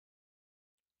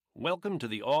Welcome to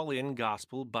the All-In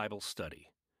Gospel Bible Study.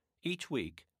 Each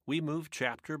week, we move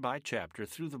chapter by chapter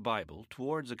through the Bible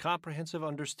towards a comprehensive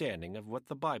understanding of what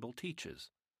the Bible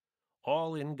teaches.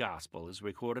 All-In Gospel is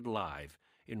recorded live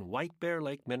in White Bear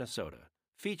Lake, Minnesota,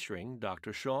 featuring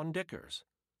Dr. Sean Dickers.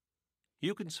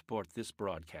 You can support this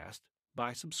broadcast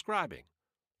by subscribing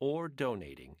or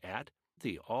donating at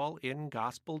the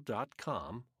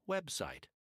allingospel.com website.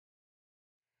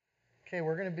 Okay,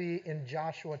 we're going to be in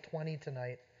Joshua 20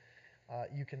 tonight.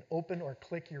 You can open or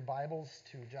click your Bibles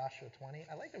to Joshua 20.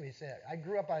 I like the way you say it. I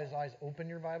grew up, I was always open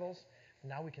your Bibles.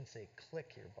 Now we can say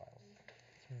click your Bibles.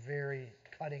 It's very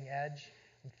cutting edge.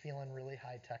 I'm feeling really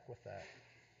high tech with that.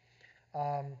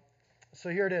 So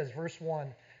here it is, verse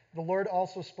 1. The Lord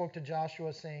also spoke to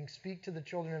Joshua, saying, "Speak to the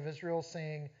children of Israel,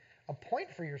 saying, appoint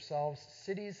for yourselves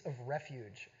cities of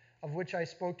refuge, of which I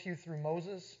spoke to you through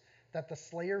Moses, that the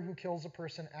slayer who kills a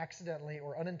person accidentally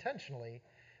or unintentionally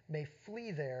may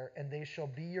flee there, and they shall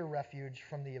be your refuge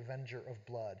from the avenger of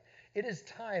blood." It is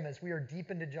time, as we are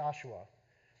deep into Joshua,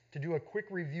 to do a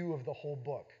quick review of the whole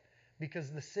book,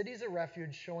 because the cities of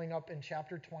refuge showing up in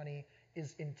chapter 20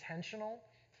 is intentional,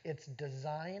 it's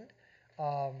designed,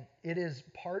 it is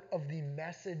part of the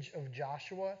message of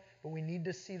Joshua, but we need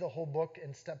to see the whole book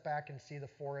and step back and see the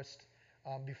forest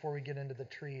before we get into the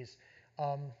trees. So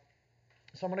I'm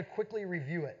going to quickly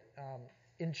review it.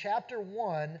 In chapter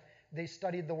 1, they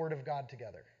studied the Word of God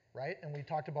together, right? And we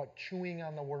talked about chewing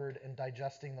on the Word and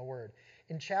digesting the Word.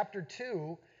 In chapter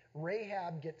 2,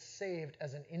 Rahab gets saved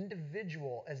as an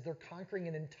individual as they're conquering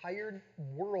an entire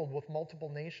world with multiple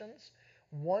nations.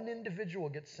 One individual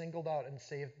gets singled out and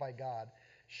saved by God,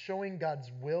 showing God's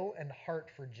will and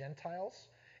heart for Gentiles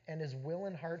and his will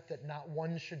and heart that not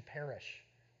one should perish,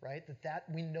 right? That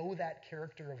we know that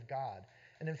character of God.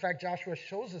 And in fact, Joshua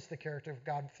shows us the character of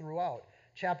God throughout.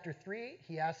 Chapter 3,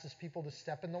 he asks his people to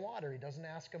step in the water. He doesn't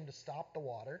ask them to stop the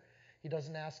water. He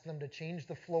doesn't ask them to change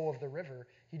the flow of the river.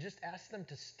 He just asks them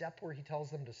to step where he tells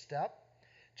them to step.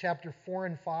 Chapter 4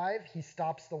 and 5, he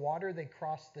stops the water. They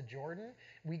cross the Jordan.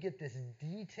 We get this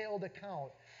detailed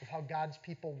account of how God's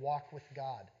people walk with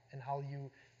God and how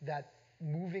that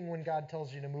moving when God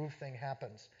tells you to move thing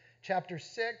happens. Chapter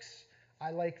 6, I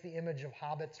like the image of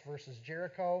hobbits versus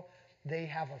Jericho. They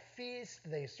have a feast,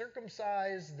 they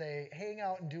circumcise, they hang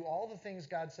out and do all the things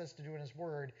God says to do in his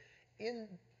word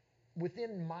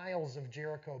within miles of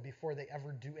Jericho before they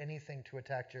ever do anything to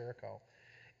attack Jericho.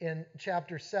 In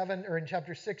chapter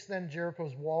 6, then,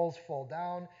 Jericho's walls fall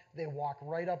down. They walk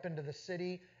right up into the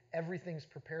city. Everything's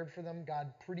prepared for them.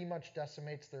 God pretty much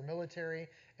decimates their military,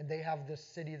 and they have this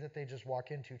city that they just walk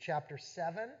into. Chapter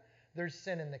 7, there's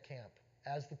sin in the camp.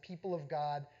 As the people of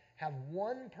God have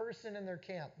one person in their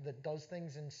camp that does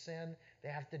things in sin, they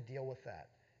have to deal with that.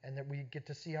 And that we get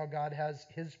to see how God has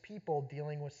his people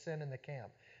dealing with sin in the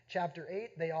camp. Chapter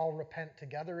 8, they all repent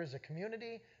together as a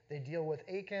community. They deal with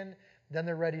Achan. Then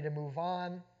they're ready to move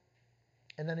on.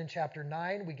 And then in chapter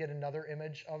 9, we get another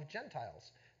image of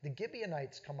Gentiles. The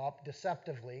Gibeonites come up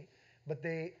deceptively, but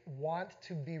they want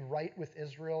to be right with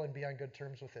Israel and be on good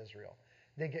terms with Israel.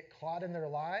 They get caught in their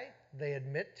lie. They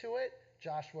admit to it.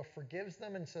 Joshua forgives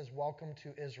them and says, "Welcome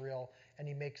to Israel," and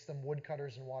he makes them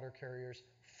woodcutters and water carriers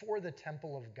for the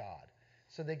temple of God.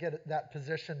 So they get that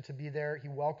position to be there. He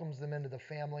welcomes them into the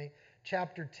family.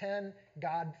 Chapter 10,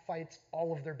 God fights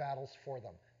all of their battles for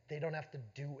them. They don't have to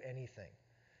do anything.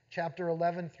 Chapter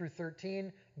 11 through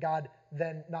 13, God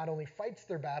then not only fights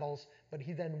their battles, but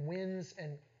he then wins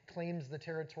and claims the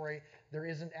territory.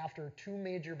 After two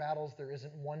major battles, there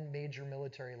isn't one major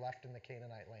military left in the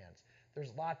Canaanite lands.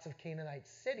 There's lots of Canaanite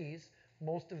cities.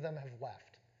 Most of them have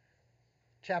left.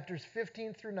 Chapters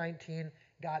 15 through 19,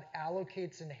 God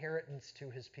allocates inheritance to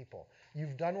his people.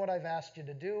 You've done what I've asked you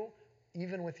to do.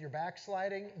 Even with your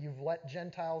backsliding, you've let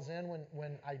Gentiles in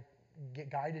when I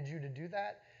guided you to do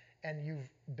that. And you've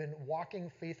been walking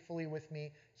faithfully with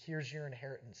me. Here's your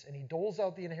inheritance. And he doles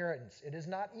out the inheritance. It is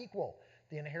not equal.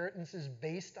 The inheritance is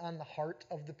based on the heart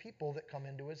of the people that come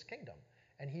into his kingdom.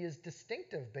 And he is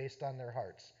distinctive based on their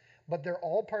hearts. But they're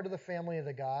all part of the family of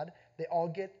the God. They all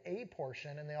get a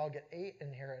portion and they all get a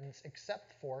inheritance,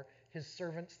 except for his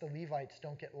servants, the Levites,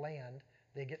 don't get land.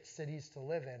 They get cities to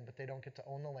live in, but they don't get to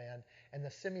own the land. And the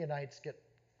Simeonites get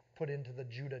put into the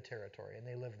Judah territory and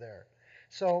they live there.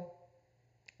 So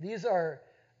these are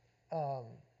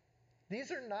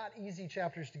not easy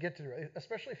chapters to get through,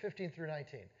 especially 15 through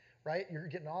 19, right? You're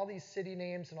getting all these city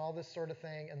names and all this sort of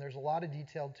thing, and there's a lot of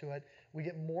detail to it. We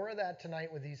get more of that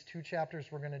tonight with these two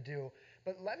chapters we're going to do.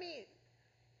 But let me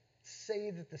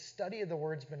say that the study of the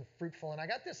Word's been fruitful. And I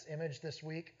got this image this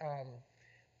week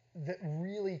that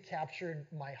really captured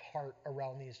my heart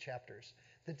around these chapters.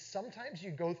 that sometimes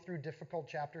you go through difficult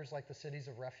chapters like the cities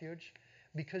of refuge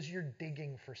because you're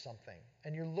digging for something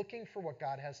and you're looking for what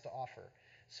God has to offer.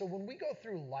 So when we go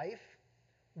through life,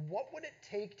 what would it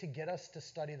take to get us to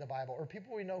study the Bible? Or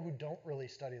people we know who don't really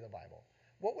study the Bible,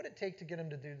 what would it take to get them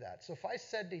to do that? So if I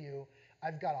said to you,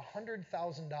 I've got $100,000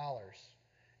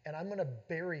 and I'm going to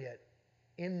bury it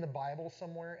in the Bible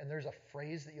somewhere, and there's a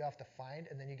phrase that you have to find,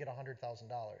 and then you get $100,000.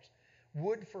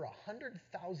 Would for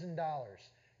 $100,000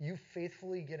 you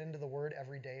faithfully get into the Word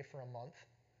every day for a month?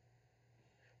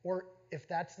 Or if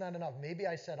that's not enough, maybe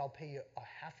I said I'll pay you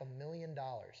 $500,000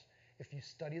 if you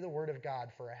study the Word of God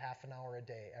for a half an hour a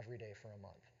day every day for a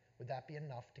month. Would that be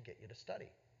enough to get you to study?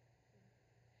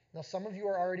 Now, some of you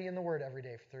are already in the Word every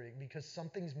day for 30 because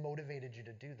something's motivated you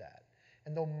to do that.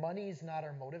 And though money's not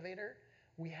our motivator,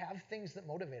 we have things that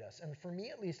motivate us. And for me,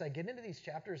 at least, I get into these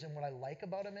chapters, and what I like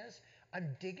about them is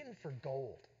I'm digging for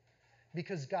gold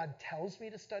because God tells me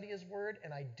to study His Word,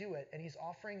 and I do it, and He's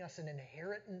offering us an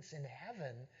inheritance in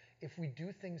heaven if we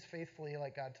do things faithfully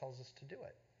like God tells us to do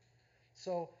it.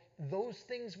 So those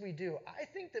things we do, I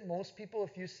think that most people,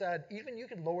 if you said, even you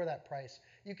could lower that price,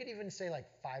 you could even say like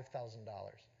 $5,000.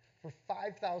 For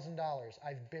 $5,000,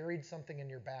 I've buried something in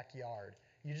your backyard.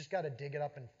 You just got to dig it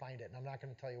up and find it, and I'm not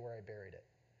going to tell you where I buried it.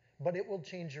 But it will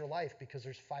change your life because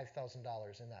there's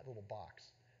 $5,000 in that little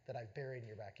box that I've buried in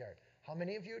your backyard. How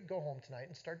many of you would go home tonight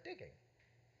and start digging?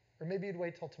 Or maybe you'd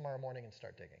wait till tomorrow morning and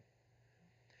start digging.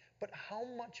 But how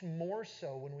much more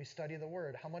so when we study the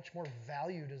Word? How much more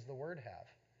value does the Word have?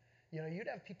 You know, you'd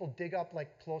have people dig up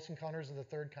like Close Encounters of the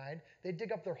Third Kind. They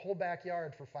dig up their whole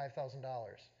backyard for $5,000,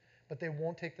 but they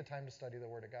won't take the time to study the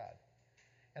Word of God.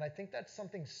 And I think that's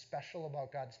something special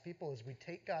about God's people is we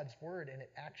take God's Word and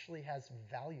it actually has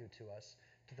value to us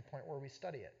to the point where we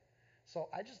study it. So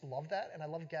I just love that, and I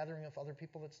love gathering with other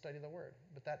people that study the Word.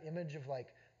 But that image of like,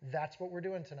 that's what we're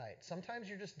doing tonight. Sometimes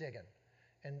you're just digging,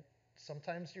 and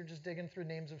sometimes you're just digging through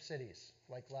names of cities,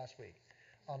 like last week.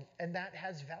 And that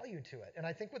has value to it. And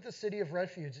I think with the city of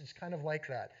refuge, it's kind of like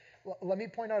that. Let me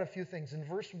point out a few things. In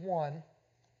verse 1,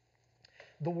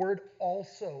 the word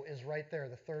also is right there,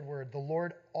 the third word. The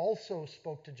Lord also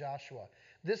spoke to Joshua.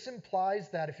 This implies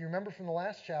that, if you remember from the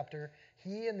last chapter,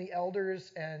 he and the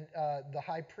elders and the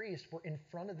high priest were in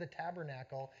front of the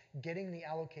tabernacle getting the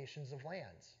allocations of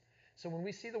lands. So when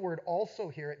we see the word also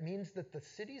here, it means that the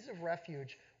cities of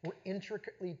refuge were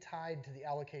intricately tied to the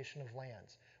allocation of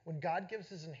lands. When God gives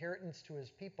his inheritance to his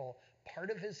people, part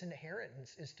of his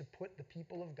inheritance is to put the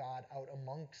people of God out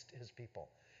amongst his people.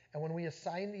 And when we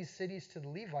assign these cities to the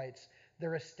Levites,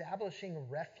 they're establishing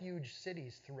refuge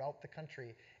cities throughout the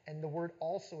country. And the word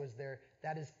also is there.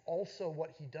 That is also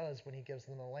what he does when he gives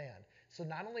them the land. So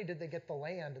not only did they get the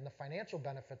land and the financial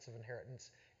benefits of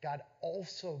inheritance, God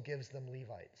also gives them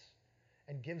Levites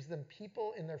and gives them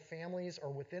people in their families or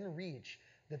within reach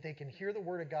that they can hear the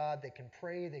word of God, they can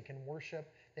pray, they can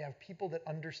worship. They have people that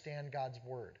understand God's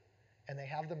word, and they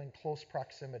have them in close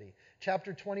proximity.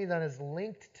 Chapter 20 then is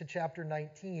linked to chapter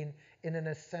 19 in an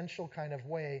essential kind of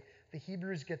way. The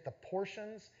Hebrews get the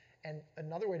portions, and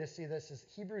another way to see this is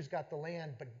Hebrews got the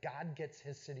land, but God gets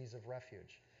his cities of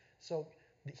refuge. So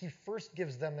he first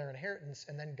gives them their inheritance,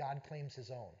 and then God claims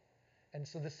his own. And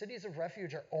so the cities of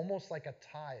refuge are almost like a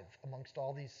tithe amongst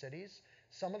all these cities.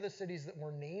 Some of the cities that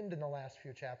were named in the last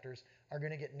few chapters are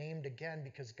going to get named again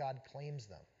because God claims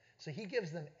them. So he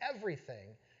gives them everything,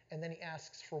 and then he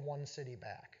asks for one city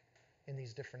back in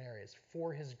these different areas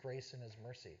for his grace and his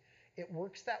mercy. It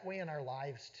works that way in our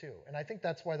lives too. And I think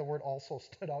that's why the word also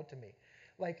stood out to me.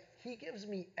 Like, he gives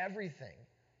me everything,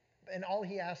 and all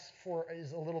he asks for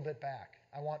is a little bit back.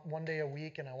 I want one day a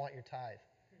week, and I want your tithe.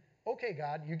 Okay,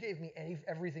 God, you gave me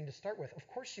everything to start with. Of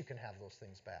course you can have those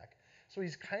things back. So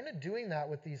he's kind of doing that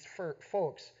with these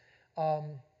folks.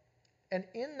 And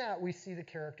in that, we see the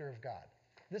character of God.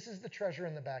 This is the treasure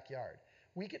in the backyard.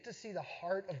 We get to see the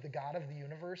heart of the God of the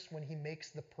universe when he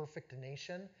makes the perfect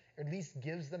nation, or at least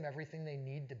gives them everything they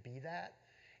need to be that.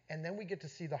 And then we get to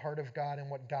see the heart of God and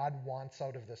what God wants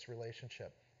out of this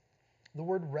relationship. The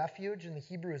word refuge in the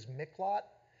Hebrew is miklot.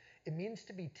 It means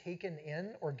to be taken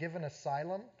in or given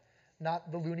asylum.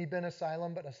 Not the loony bin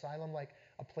asylum, but asylum like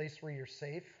a place where you're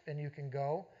safe and you can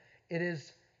go. It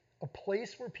is a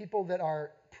place where people that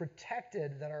are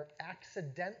protected, that are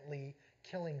accidentally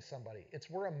killing somebody. It's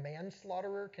where a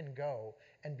manslaughterer can go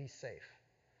and be safe.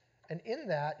 And in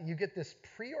that, you get this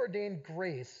preordained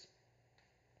grace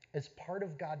as part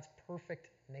of God's perfect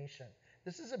nation.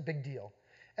 This is a big deal.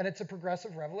 And it's a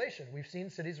progressive revelation. We've seen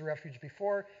cities of refuge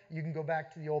before. You can go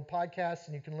back to the old podcast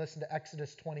and you can listen to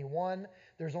Exodus 21.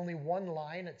 There's only one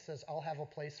line. It says, I'll have a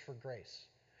place for grace.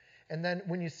 And then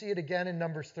when you see it again in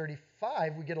Numbers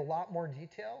 35, we get a lot more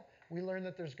detail. We learn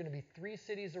that there's going to be 3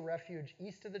 cities of refuge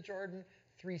east of the Jordan,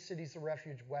 3 cities of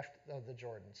refuge west of the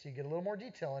Jordan. So you get a little more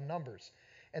detail in Numbers.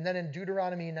 And then in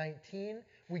Deuteronomy 19,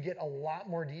 we get a lot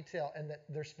more detail, and that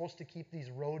they're supposed to keep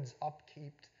these roads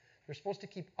upkeep. They're supposed to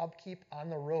keep upkeep on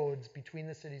the roads between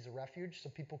the cities of refuge so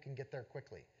people can get there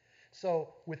quickly.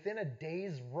 So within a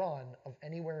day's run of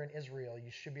anywhere in Israel,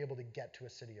 you should be able to get to a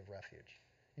city of refuge.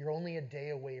 You're only a day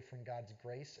away from God's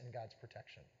grace and God's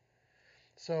protection.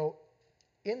 So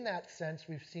in that sense,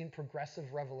 we've seen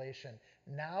progressive revelation.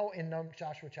 Now in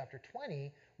Joshua chapter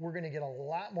 20, we're going to get a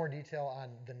lot more detail on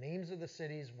the names of the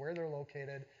cities, where they're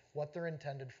located, what they're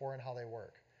intended for, and how they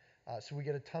work. So we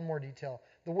get a ton more detail.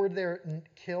 The word there,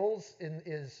 kills,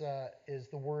 is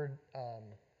the word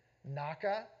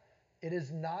naka. It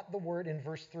is not the word in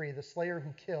verse 3, the slayer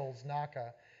who kills,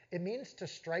 naka. It means to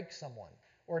strike someone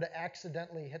or to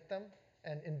accidentally hit them.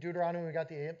 And in Deuteronomy, we got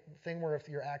the thing where if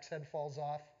your axe head falls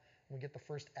off, we get the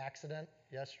first accident.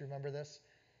 Yes, you remember this?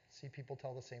 See people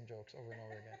tell the same jokes over and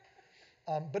over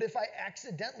again. But if I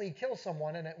accidentally kill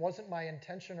someone and it wasn't my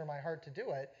intention or my heart to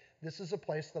do it, this is a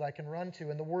place that I can run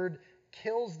to. And the word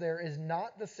kills there is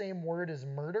not the same word as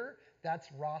murder. That's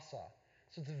rasa.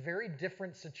 So it's a very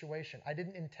different situation. I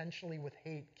didn't intentionally with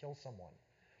hate kill someone.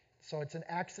 So it's an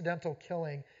accidental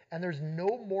killing, and there's no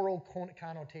moral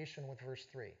connotation with verse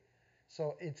 3.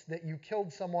 So it's that you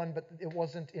killed someone, but it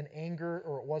wasn't in anger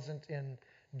or it wasn't in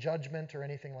judgment or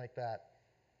anything like that.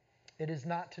 It is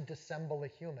not to dissemble a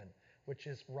human, which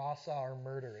is rasa or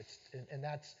murder. And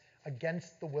that's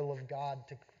against the will of God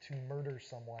to murder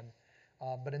someone.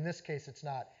 But in this case, it's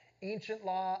not. Ancient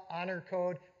law, honor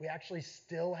code, we actually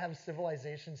still have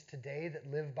civilizations today that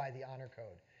live by the honor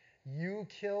code. You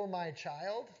kill my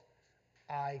child,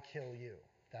 I kill you.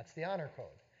 That's the honor code.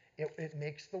 It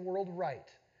makes the world right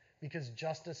because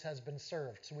justice has been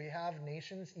served. So we have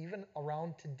nations even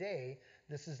around today.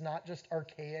 This is not just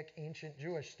archaic, ancient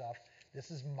Jewish stuff. This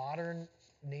is modern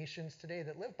nations today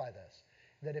that live by this.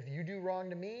 That if you do wrong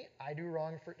to me, I do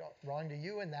wrong to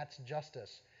you, and that's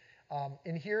justice.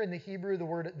 In here in the Hebrew, the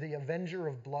word, the avenger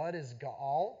of blood is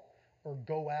Gaal, or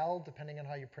Goel, depending on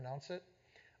how you pronounce it.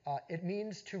 It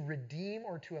means to redeem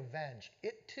or to avenge.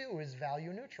 It too is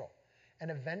value neutral. An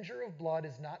avenger of blood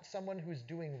is not someone who's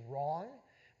doing wrong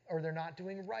or they're not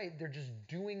doing right. They're just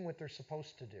doing what they're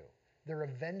supposed to do. They're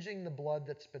avenging the blood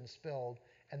that's been spilled,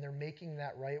 and they're making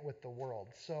that right with the world.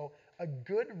 So a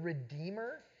good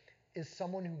redeemer is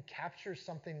someone who captures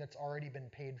something that's already been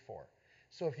paid for.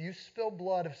 So if you spill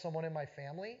blood of someone in my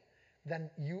family, then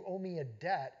you owe me a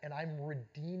debt, and I'm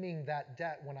redeeming that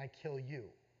debt when I kill you.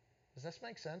 Does this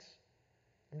make sense?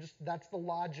 That's the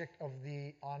logic of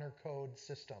the honor code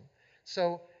system.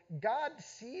 So God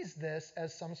sees this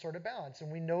as some sort of balance,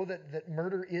 and we know that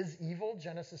murder is evil.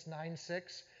 Genesis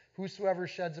 9:6, whosoever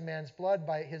sheds a man's blood,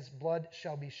 by his blood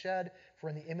shall be shed, for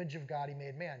in the image of God he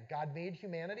made man. God made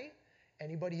humanity.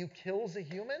 Anybody who kills a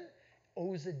human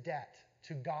owes a debt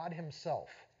to God himself.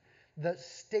 The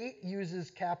state uses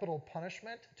capital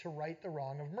punishment to right the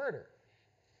wrong of murder.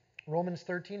 Romans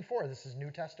 13:4, this is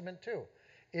New Testament too.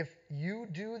 If you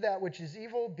do that which is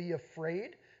evil, be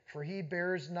afraid, for he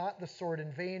bears not the sword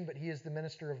in vain, but he is the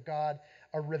minister of God,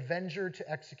 a revenger to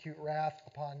execute wrath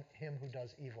upon him who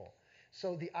does evil.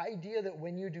 So the idea that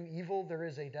when you do evil, there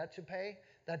is a debt to pay,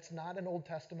 that's not an Old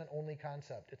Testament only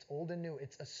concept. It's old and new.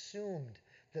 It's assumed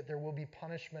that there will be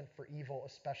punishment for evil,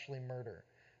 especially murder,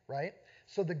 right?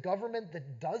 So the government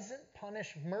that doesn't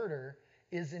punish murder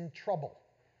is in trouble.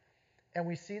 And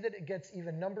we see that it gets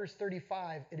even Numbers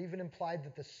 35, it even implied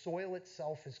that the soil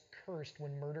itself is cursed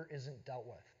when murder isn't dealt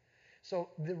with. So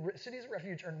the cities of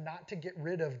refuge are not to get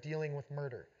rid of dealing with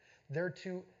murder. They're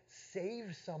to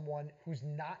save someone who's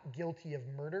not guilty of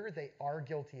murder. They are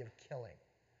guilty of killing.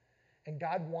 And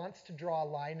God wants to draw a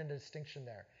line and a distinction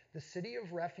there. The city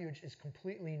of refuge is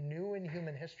completely new in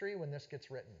human history when this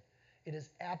gets written. It is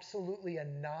absolutely a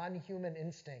non-human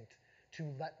instinct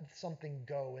to let something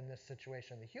go in this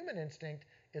situation. The human instinct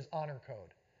is honor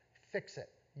code. Fix it.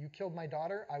 You killed my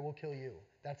daughter, I will kill you.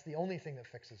 That's the only thing that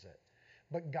fixes it.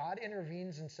 But God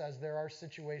intervenes and says there are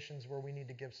situations where we need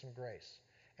to give some grace.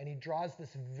 And he draws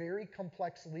this very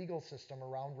complex legal system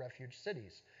around refuge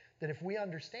cities that if we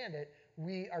understand it,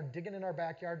 we are digging in our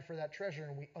backyard for that treasure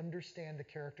and we understand the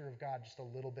character of God just a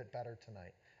little bit better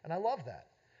tonight. And I love that.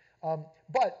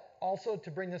 But also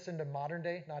to bring this into modern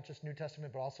day, not just New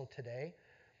Testament, but also today,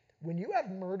 when you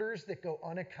have murders that go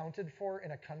unaccounted for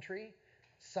in a country,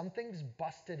 something's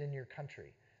busted in your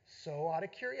country. So out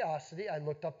of curiosity, I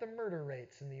looked up the murder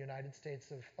rates in the United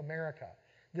States of America,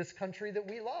 this country that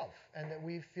we love and that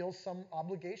we feel some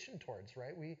obligation towards,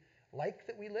 right? We like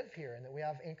that we live here and that we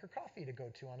have Anchor Coffee to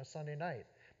go to on a Sunday night.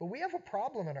 But we have a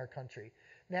problem in our country.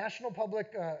 National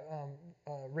Public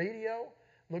Radio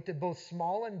looked at both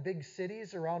small and big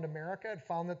cities around America and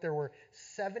found that there were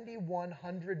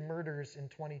 7,100 murders in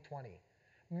 2020.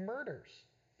 Murders.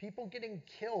 People getting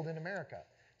killed in America.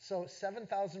 So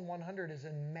 7,100 is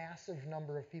a massive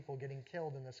number of people getting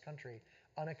killed in this country,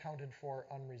 unaccounted for,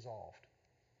 unresolved,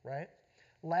 right?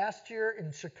 Last year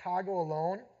in Chicago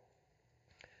alone,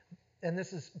 and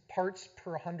this is parts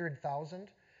per 100,000,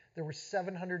 there were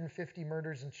 750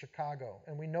 murders in Chicago.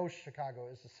 And we know Chicago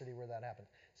is the city where that happened.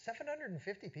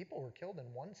 750 people were killed in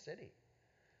one city,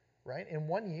 right? In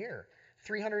 1 year.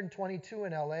 322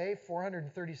 in LA,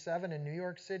 437 in New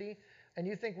York City. And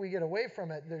you think we get away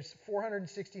from it. There's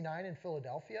 469 in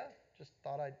Philadelphia. Just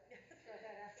thought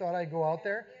I'd go out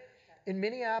there. In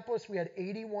Minneapolis, we had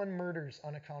 81 murders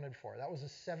unaccounted for. That was a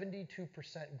 72%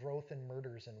 growth in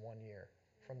murders in 1 year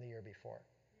from the year before.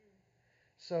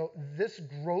 So this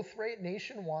growth rate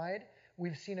nationwide,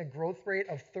 we've seen a growth rate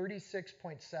of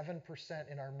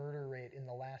 36.7% in our murder rate in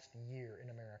the last year in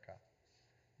America.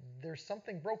 There's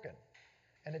something broken.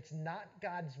 And it's not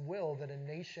God's will that a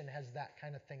nation has that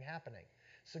kind of thing happening.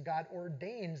 So God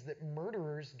ordains that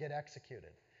murderers get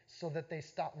executed so that they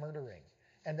stop murdering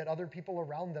and that other people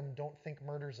around them don't think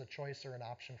murder's a choice or an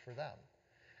option for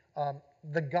them.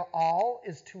 The Gaal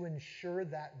is to ensure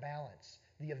that balance.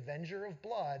 The Avenger of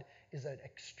Blood is an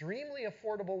extremely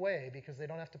affordable way because they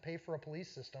don't have to pay for a police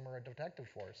system or a detective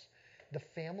force. The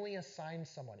family assigns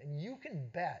someone. And you can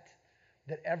bet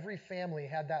that every family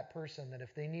had that person that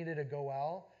if they needed a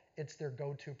Goel, it's their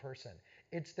go-to person.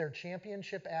 It's their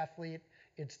championship athlete.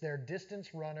 It's their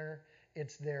distance runner.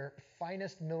 It's their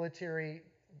finest military,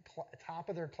 top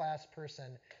of their class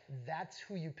person. That's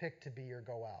who you pick to be your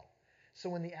Goel. So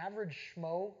when the average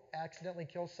schmo accidentally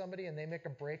kills somebody and they make a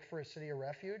break for a city of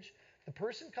refuge, the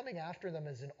person coming after them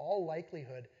is in all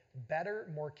likelihood better,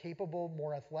 more capable,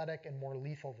 more athletic, and more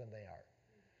lethal than they are.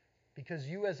 Because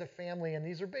you as a family, and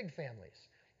these are big families,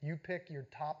 you pick your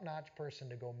top-notch person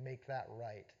to go make that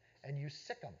right. And you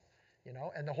sick them,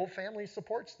 and the whole family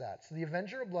supports that. So the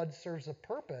Avenger of Blood serves a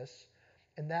purpose,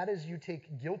 and that is you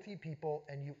take guilty people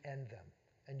and you end them.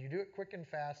 And you do it quick and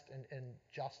fast and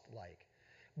just like.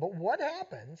 But what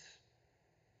happens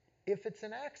if it's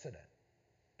an accident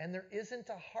and there isn't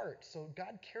a heart? So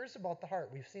God cares about the heart.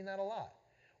 We've seen that a lot.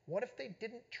 What if they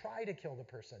didn't try to kill the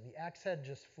person? The axe head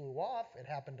just flew off. It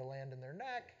happened to land in their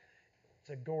neck. It's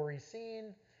a gory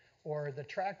scene. Or the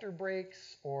tractor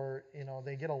breaks, or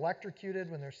they get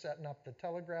electrocuted when they're setting up the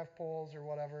telegraph poles or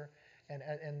whatever, and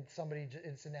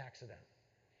it's an accident.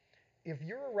 If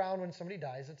you're around when somebody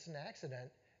dies, it's an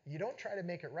accident. You don't try to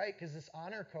make it right because this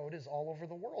honor code is all over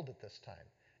the world at this time.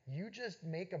 You just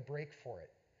make a break for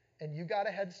it. And you got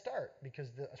a head start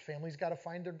because the family's got to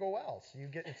find their Goel. So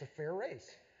it's a fair race.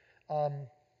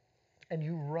 And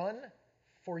you run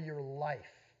for your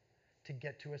life to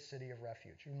get to a city of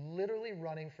refuge. You're literally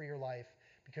running for your life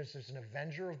because there's an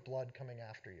Avenger of Blood coming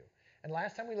after you. And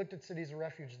last time we looked at cities of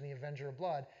refuge and the Avenger of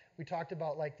Blood, we talked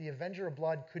about the Avenger of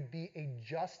Blood could be a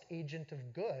just agent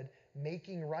of good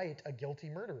making right a guilty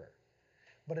murderer.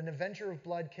 But an Avenger of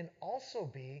Blood can also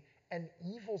be an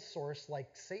evil source like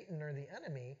Satan or the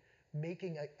enemy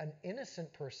making an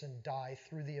innocent person die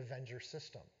through the Avenger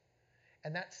system.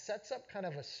 And that sets up kind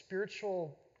of a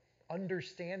spiritual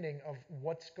understanding of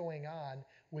what's going on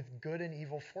with good and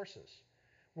evil forces.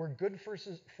 Where good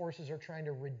forces are trying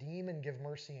to redeem and give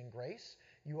mercy and grace,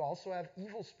 you also have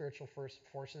evil spiritual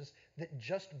forces that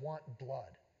just want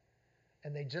blood.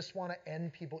 And they just want to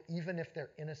end people even if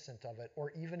they're innocent of it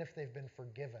or even if they've been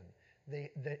forgiven. The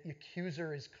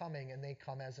accuser is coming and they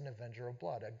come as an Avenger of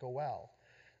Blood, a Goel.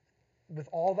 With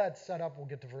all that set up, we'll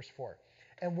get to verse 4.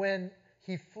 And when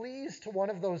he flees to one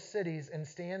of those cities and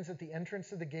stands at the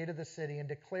entrance of the gate of the city and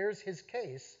declares his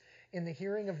case in the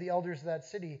hearing of the elders of that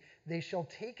city, they shall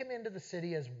take him into the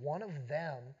city as one of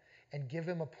them and give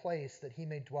him a place that he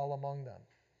may dwell among them.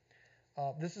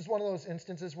 This is one of those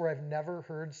instances where I've never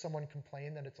heard someone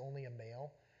complain that it's only a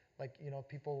male.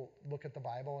 People look at the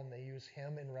Bible and they use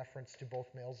him in reference to both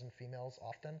males and females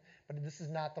often, but this is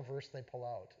not the verse they pull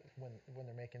out when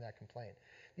they're making that complaint.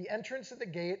 The entrance of the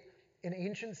gate in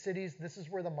ancient cities, this is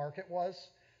where the market was.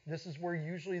 This is where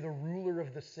usually the ruler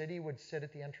of the city would sit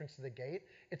at the entrance of the gate.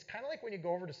 It's kind of like when you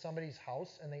go over to somebody's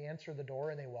house and they answer the door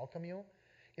and they welcome you.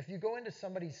 If you go into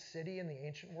somebody's city in the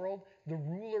ancient world, the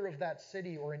ruler of that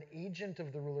city or an agent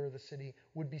of the ruler of the city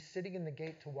would be sitting in the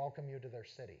gate to welcome you to their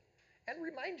city and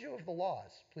remind you of the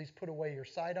laws. Please put away your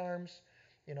sidearms.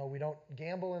 We don't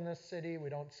gamble in this city. We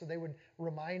don't. So they would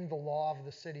remind the law of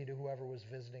the city to whoever was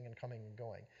visiting and coming and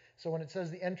going. So when it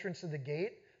says the entrance of the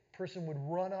gate, a person would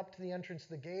run up to the entrance of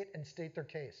the gate and state their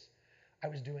case. I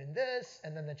was doing this,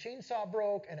 and then the chainsaw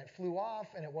broke, and it flew off,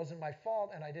 and it wasn't my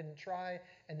fault, and I didn't try.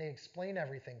 And they explain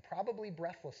everything, probably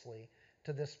breathlessly,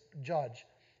 to this judge.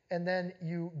 And then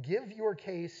you give your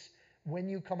case when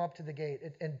you come up to the gate.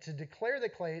 And to declare the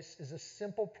case is a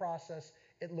simple process.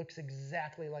 It looks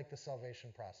exactly like the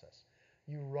salvation process.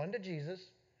 You run to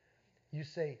Jesus. You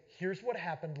say, here's what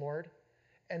happened, Lord.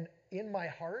 And in my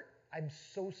heart, I'm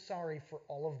so sorry for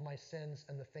all of my sins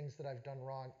and the things that I've done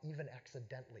wrong, even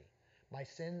accidentally. My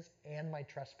sins and my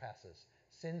trespasses.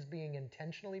 Sins being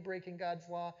intentionally breaking God's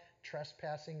law,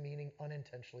 trespassing meaning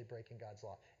unintentionally breaking God's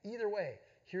law. Either way,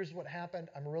 here's what happened.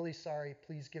 I'm really sorry.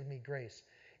 Please give me grace.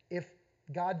 If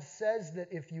God says that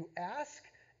if you ask,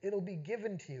 it'll be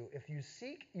given to you. If you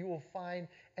seek, you will find.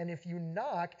 And if you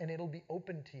knock, and it'll be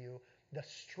open to you. The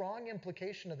strong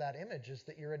implication of that image is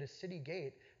that you're at a city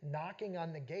gate, knocking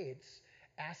on the gates,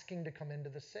 asking to come into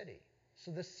the city.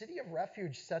 So the city of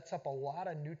refuge sets up a lot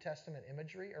of New Testament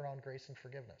imagery around grace and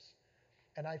forgiveness.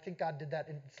 And I think God did that.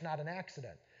 It's not an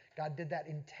accident. God did that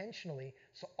intentionally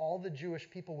so all the Jewish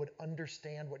people would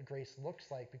understand what grace looks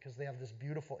like because they have this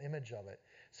beautiful image of it.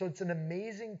 So it's an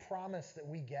amazing promise that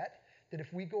we get that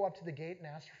if we go up to the gate and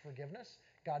ask for forgiveness,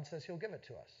 God says he'll give it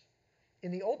to us.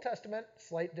 In the Old Testament,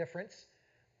 slight difference,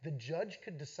 the judge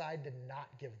could decide to not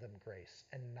give them grace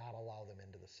and not allow them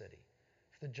into the city.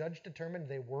 If the judge determined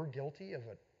they were guilty of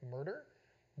a murder,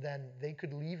 then they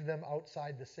could leave them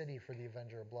outside the city for the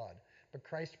avenger of blood. But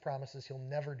Christ promises he'll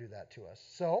never do that to us.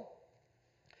 So,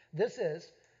 this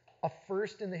is a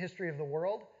first in the history of the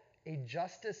world, a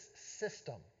justice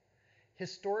system.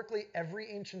 Historically, every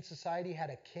ancient society had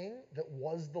a king that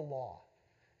was the law.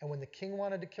 And when the king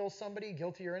wanted to kill somebody,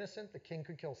 guilty or innocent, the king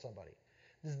could kill somebody.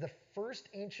 This is the first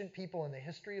ancient people in the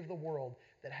history of the world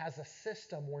that has a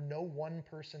system where no one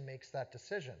person makes that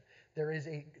decision. There is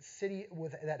a city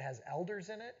that has elders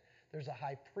in it. There's a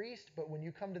high priest, but when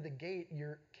you come to the gate,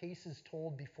 your case is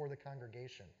told before the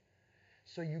congregation.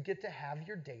 So you get to have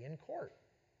your day in court.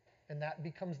 And that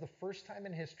becomes the first time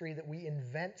in history that we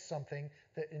invent something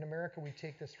that in America we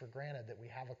take this for granted, that we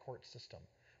have a court system.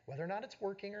 Whether or not it's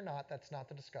working or not, that's not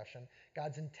the discussion.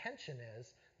 God's intention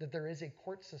is that there is a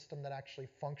court system that actually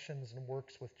functions and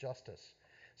works with justice.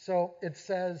 So it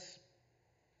says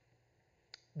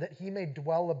that he may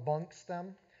dwell amongst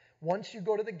them. Once you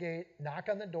go to the gate, knock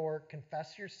on the door,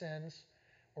 confess your sins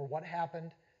or what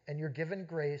happened, and you're given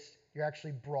grace, you're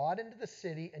actually brought into the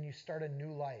city and you start a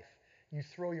new life. You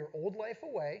throw your old life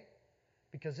away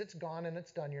because it's gone and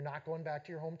it's done. You're not going back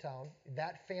to your hometown.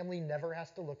 That family never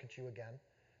has to look at you again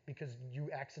because you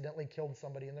accidentally killed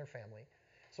somebody in their family.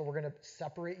 So we're going to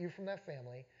separate you from that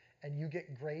family, and you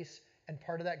get grace, and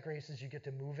part of that grace is you get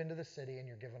to move into the city and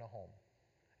you're given a home.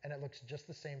 And it looks just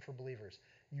the same for believers.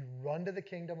 You run to the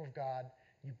kingdom of God,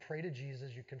 you pray to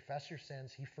Jesus, you confess your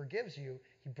sins, he forgives you,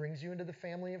 he brings you into the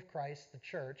family of Christ, the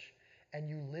church, and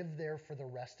you live there for the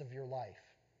rest of your life,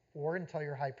 or until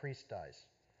your high priest dies.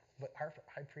 But our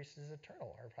high priest is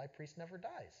eternal. Our high priest never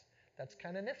dies. That's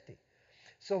kind of nifty.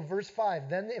 So verse 5,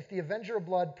 then if the avenger of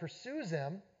blood pursues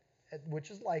him,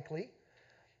 which is likely,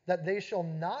 that they shall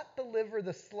not deliver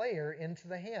the slayer into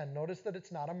the hand. Notice that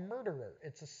it's not a murderer,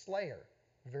 it's a slayer.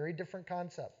 Very different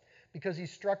concept. Because he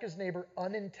struck his neighbor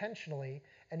unintentionally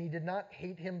and he did not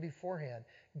hate him beforehand.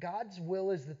 God's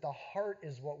will is that the heart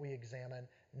is what we examine,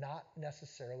 not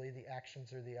necessarily the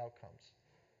actions or the outcomes.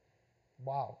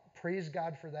 Wow, praise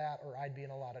God for that, or I'd be in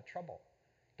a lot of trouble.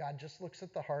 God just looks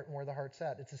at the heart and where the heart's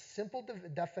at. It's a simple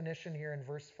definition here in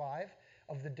verse 5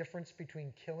 of the difference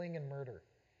between killing and murder.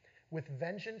 With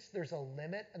vengeance, there's a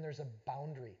limit and there's a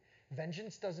boundary.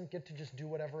 Vengeance doesn't get to just do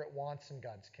whatever it wants in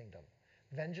God's kingdom.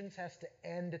 Vengeance has to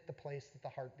end at the place that the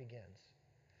heart begins.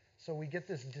 So we get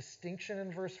this distinction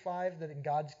in verse 5 that in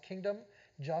God's kingdom,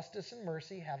 justice and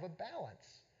mercy have a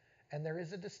balance. And there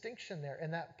is a distinction there.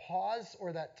 And that pause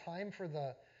or that time for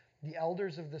the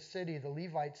elders of the city, the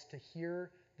Levites, to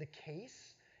hear the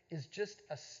case is just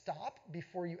a stop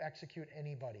before you execute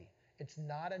anybody. It's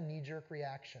not a knee-jerk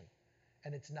reaction.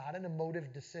 And it's not an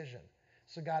emotive decision.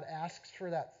 So God asks for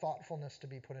that thoughtfulness to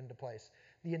be put into place.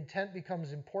 The intent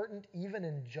becomes important even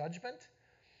in judgment.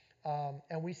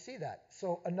 And we see that.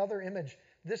 So another image.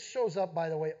 This shows up, by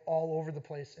the way, all over the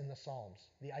place in the Psalms.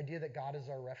 The idea that God is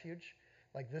our refuge.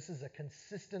 Like this is a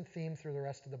consistent theme through the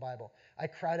rest of the Bible. I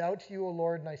cried out to you, O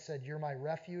Lord, and I said, you're my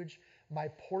refuge, my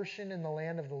portion in the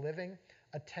land of the living.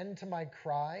 Attend to my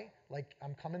cry, like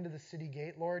I'm coming to the city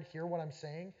gate, Lord. Hear what I'm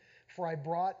saying. For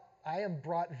I am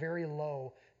brought very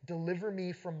low. Deliver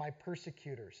me from my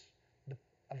persecutors, the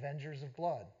avengers of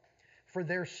blood. For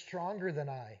they're stronger than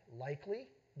I. Likely,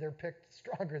 they're picked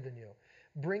stronger than you.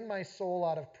 Bring my soul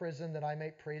out of prison that I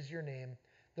may praise your name.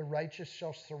 The righteous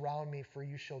shall surround me, for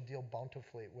you shall deal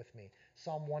bountifully with me.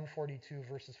 Psalm 142,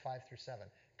 verses 5 through 7.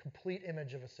 Complete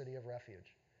image of a city of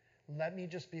refuge. Let me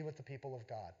just be with the people of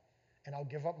God, and I'll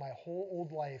give up my whole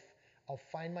old life. I'll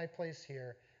find my place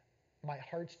here. My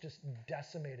heart's just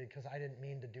decimated because I didn't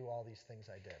mean to do all these things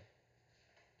I did.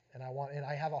 And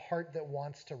I have a heart that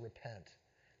wants to repent.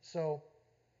 So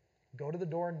go to the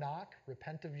door, knock,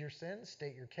 repent of your sins,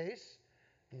 state your case,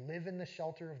 live in the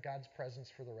shelter of God's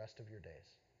presence for the rest of your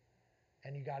days.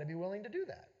 And you got to be willing to do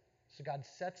that. So God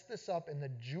sets this up in the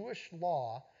Jewish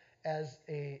law as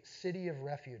a city of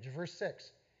refuge. Verse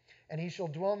 6, and he shall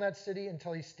dwell in that city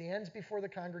until he stands before the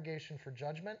congregation for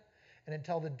judgment, and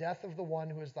until the death of the one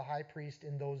who is the high priest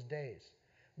in those days.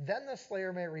 Then the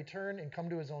slayer may return and come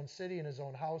to his own city and his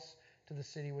own house, to the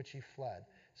city which he fled.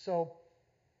 So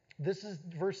this is,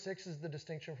 verse 6 is the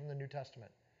distinction from the New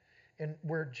Testament. And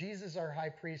where Jesus, our high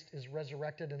priest, is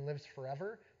resurrected and lives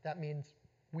forever, that means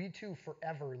we too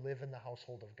forever live in the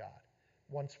household of God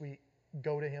once we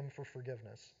go to him for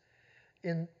forgiveness.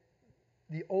 In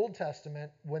the Old Testament,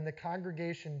 when the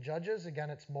congregation judges, again,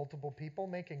 it's multiple people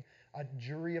making a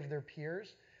jury of their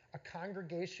peers. A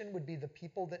congregation would be the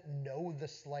people that know the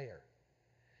slayer.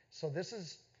 So this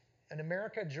is, in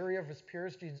America, a jury of his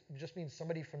peers just means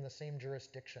somebody from the same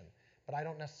jurisdiction. But I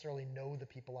don't necessarily know the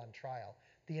people on trial.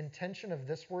 The intention of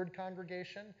this word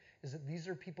congregation is that these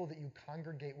are people that you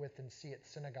congregate with and see at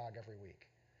synagogue every week.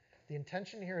 The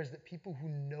intention here is that people who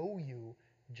know you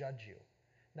judge you.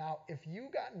 Now, if you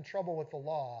got in trouble with the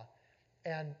law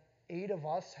and 8 of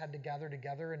us had to gather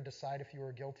together and decide if you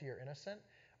were guilty or innocent,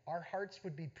 our hearts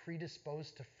would be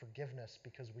predisposed to forgiveness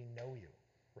because we know you,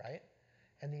 right?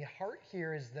 And the heart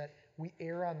here is that we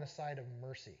err on the side of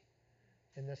mercy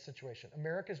in this situation.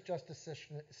 America's justice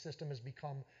system has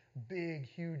become big,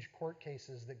 huge court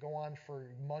cases that go on for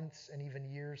months and even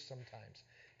years sometimes.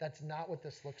 That's not what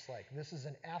this looks like. This is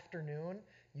an afternoon.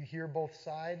 You hear both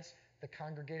sides. The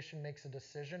congregation makes a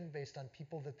decision based on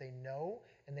people that they know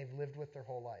and they've lived with their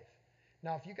whole life.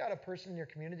 Now, if you got a person in your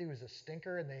community who's a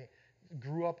stinker and they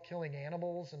grew up killing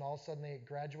animals and all of a sudden they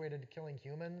graduated to killing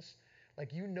humans,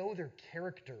 like, you know their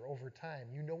character over time.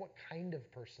 You know what kind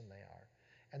of person they are.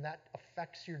 And that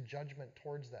affects your judgment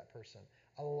towards that person.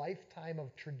 A lifetime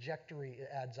of trajectory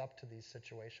adds up to these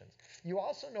situations. You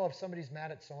also know if somebody's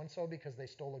mad at so-and-so because they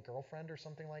stole a girlfriend or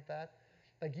something like that.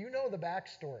 Like, you know the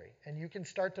backstory, and you can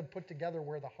start to put together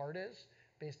where the heart is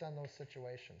based on those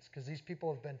situations. Because these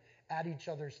people have been at each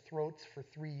other's throats for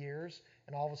 3 years,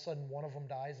 and all of a sudden one of them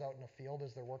dies out in a field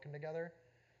as they're working together.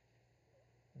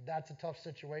 That's a tough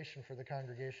situation for the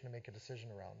congregation to make a decision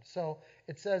around. So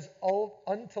it says, oh,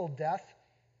 until death.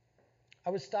 I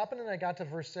was stopping and I got to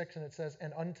verse 6 and it says,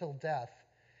 and until death.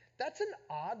 That's an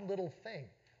odd little thing.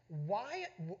 Why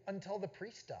until the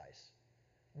priest dies?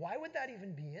 Why would that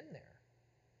even be in there?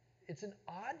 It's an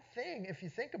odd thing if you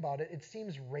think about it. It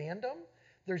seems random.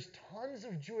 There's tons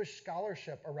of Jewish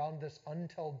scholarship around this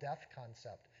until death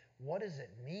concept. What does it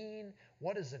mean?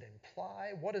 What does it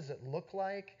imply? What does it look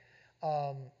like?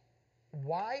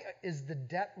 Why is the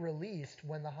debt released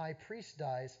when the high priest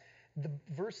dies?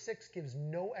 Verse 6 gives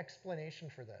no explanation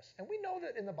for this. And we know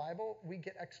that in the Bible, we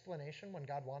get explanation when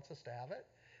God wants us to have it.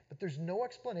 But there's no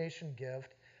explanation given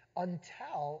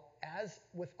until, as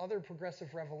with other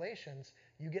progressive revelations,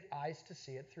 you get eyes to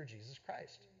see it through Jesus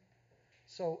Christ.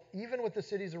 So even with the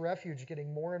cities of refuge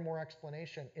getting more and more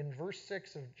explanation, in verse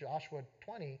 6 of Joshua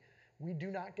 20, we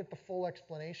do not get the full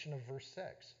explanation of verse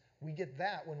 6. We get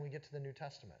that when we get to the New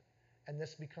Testament. And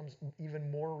this becomes even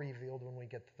more revealed when we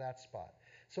get to that spot.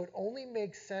 So it only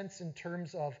makes sense in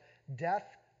terms of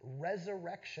death,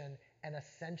 resurrection, and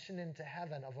ascension into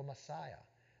heaven of a Messiah.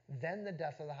 Then the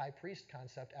death of the high priest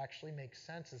concept actually makes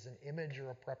sense as an image or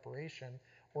a preparation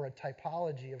or a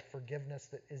typology of forgiveness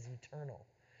that is eternal.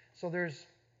 So there's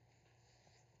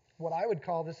what I would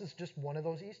call, this is just one of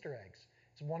those Easter eggs.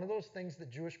 It's one of those things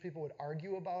that Jewish people would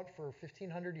argue about for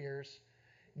 1,500 years,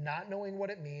 not knowing what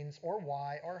it means or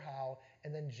why or how,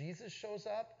 and then Jesus shows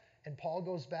up and Paul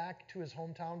goes back to his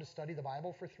hometown to study the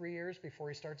Bible for 3 years before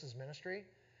he starts his ministry.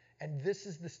 And this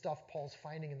is the stuff Paul's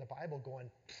finding in the Bible going,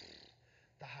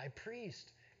 the high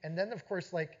priest. And then, of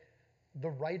course, like the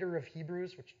writer of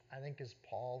Hebrews, which I think is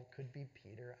Paul, could be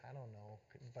Peter, I don't know.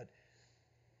 But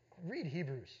read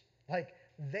Hebrews. Like,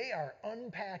 they are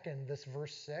unpacking this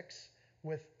verse 6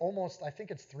 with almost, I think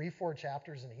it's 3-4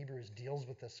 chapters in Hebrews deals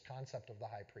with this concept of the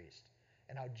high priest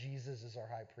and how Jesus is our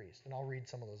high priest. And I'll read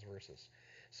some of those verses.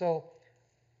 So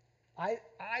I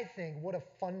think what a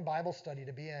fun Bible study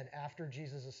to be in after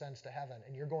Jesus ascends to heaven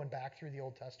and you're going back through the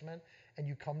Old Testament and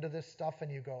you come to this stuff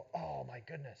and you go, oh my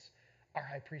goodness, our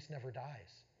high priest never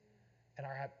dies.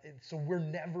 So we're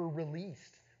never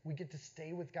released. We get to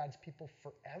stay with God's people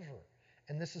forever.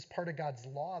 And this is part of God's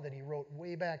law that he wrote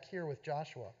way back here with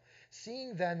Joshua.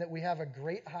 Seeing then that we have a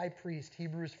great high priest,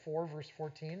 Hebrews 4, verse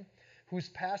 14, who's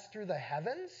passed through the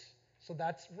heavens, so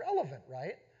that's relevant,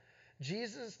 right?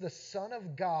 Jesus, the Son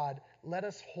of God, let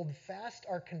us hold fast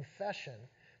our confession,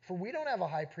 for we don't have a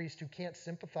high priest who can't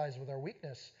sympathize with our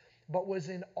weakness, but was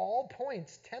in all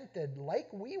points tempted like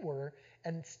we were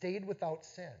and stayed without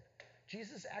sin.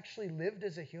 Jesus actually lived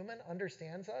as a human,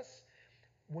 understands us.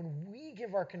 When we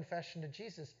give our confession to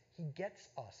Jesus, he gets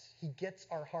us. He gets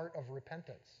our heart of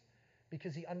repentance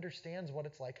because he understands what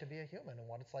it's like to be a human and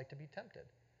what it's like to be tempted.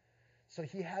 So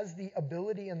he has the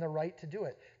ability and the right to do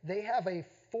it. They have a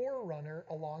forerunner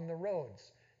along the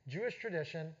roads. Jewish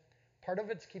tradition, part of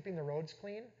it's keeping the roads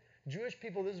clean. Jewish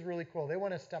people, this is really cool. They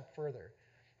went a step further.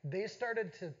 The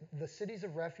cities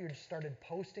of refuge started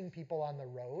posting people on the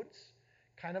roads,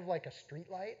 kind of like a street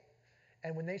light.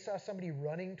 And when they saw somebody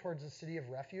running towards the city of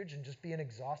refuge and just being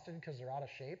exhausted because they're out of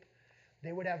shape,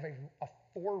 they would have a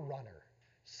forerunner.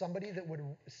 Somebody that would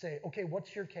say, okay,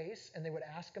 what's your case? And they would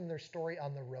ask them their story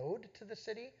on the road to the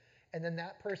city. And then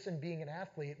that person, being an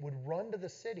athlete, would run to the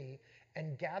city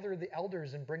and gather the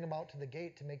elders and bring them out to the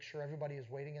gate to make sure everybody is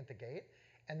waiting at the gate.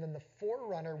 And then the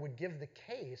forerunner would give the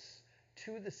case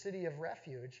to the city of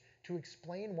refuge to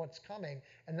explain what's coming.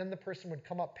 And then the person would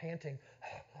come up panting,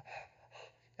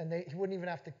 and he wouldn't even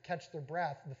have to catch their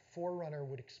breath. The forerunner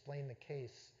would explain the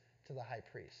case to the high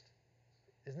priest.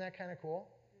 Isn't that kind of cool?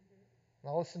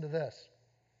 Now listen to this.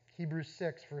 Hebrews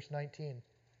 6, verse 19.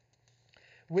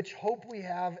 Which hope we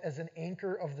have as an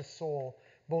anchor of the soul,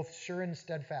 both sure and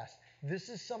steadfast. This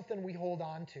is something we hold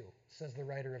on to, says the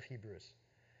writer of Hebrews.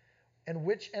 And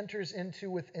which enters into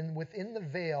within the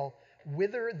veil,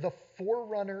 whither the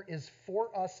forerunner is for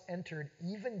us entered,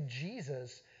 even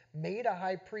Jesus, made a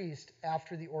high priest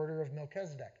after the order of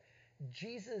Melchizedek.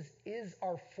 Jesus is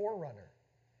our forerunner.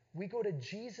 We go to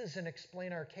Jesus and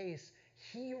explain our case.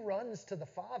 He runs to the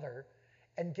Father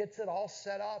and gets it all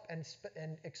set up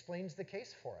and explains the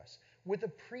case for us with a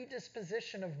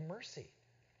predisposition of mercy.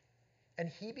 And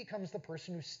he becomes the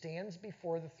person who stands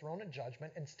before the throne of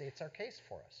judgment and states our case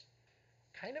for us.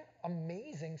 Kind of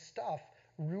amazing stuff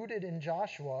rooted in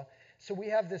Joshua. So we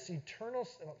have this eternal...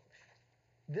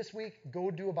 This week,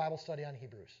 go do a Bible study on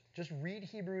Hebrews. Just read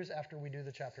Hebrews after we do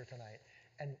the chapter tonight.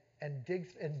 And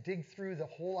dig through the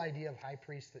whole idea of high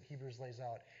priest that Hebrews lays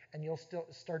out. And you'll still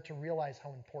start to realize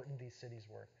how important these cities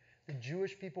were. The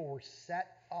Jewish people were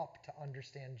set up to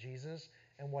understand Jesus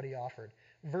and what he offered.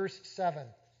 Verse 7.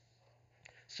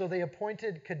 So they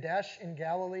appointed Kadesh in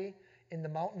Galilee, in the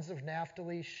mountains of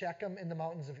Naphtali, Shechem in the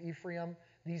mountains of Ephraim.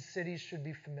 These cities should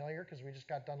be familiar because we just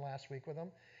got done last week with them.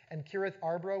 And Kiriath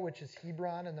Arba, which is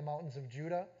Hebron in the mountains of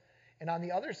Judah. And on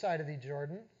the other side of the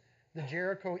Jordan, the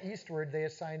Jericho eastward, they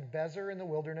assigned Bezer in the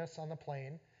wilderness on the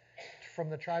plain from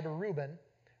the tribe of Reuben,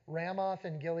 Ramoth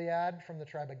and Gilead from the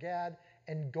tribe of Gad,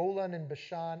 and Golan and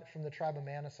Bashan from the tribe of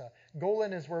Manasseh.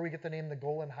 Golan is where we get the name the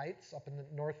Golan Heights, up in the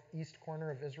northeast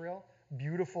corner of Israel.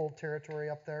 Beautiful territory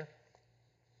up there.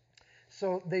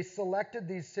 So they selected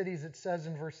these cities, it says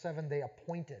in verse 7, they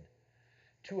appointed.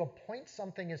 To appoint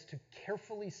something is to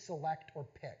carefully select or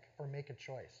pick or make a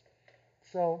choice.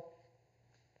 So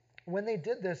when they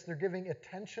did this, they're giving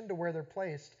attention to where they're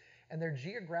placed, and they're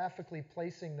geographically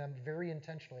placing them very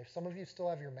intentionally. If some of you still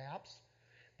have your maps,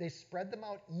 they spread them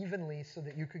out evenly so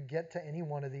that you could get to any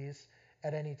one of these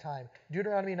at any time.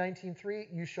 Deuteronomy 19:3,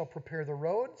 you shall prepare the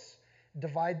roads,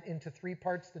 divide into 3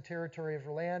 parts the territory of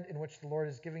your land in which the Lord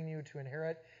is giving you to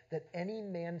inherit, that any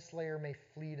manslayer may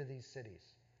flee to these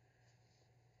cities.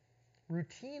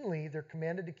 Routinely, they're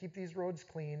commanded to keep these roads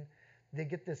clean. They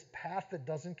get this path that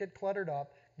doesn't get cluttered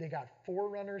up. They got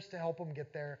forerunners to help them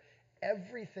get there.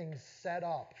 Everything's set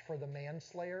up for the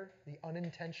manslayer, the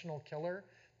unintentional killer,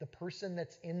 the person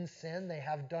that's in sin, they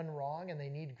have done wrong and they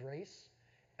need grace.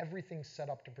 Everything's set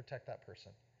up to protect that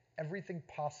person. Everything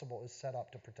possible is set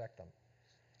up to protect them.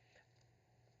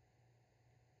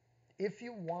 If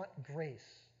you want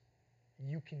grace,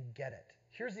 you can get it.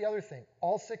 Here's the other thing.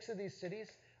 All 6 of these cities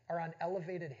are on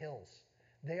elevated hills.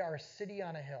 They are a city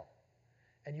on a hill.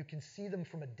 And you can see them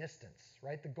from a distance,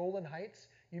 right? The Golan Heights,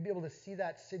 you'd be able to see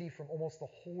that city from almost the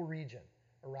whole region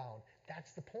around.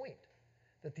 That's the point,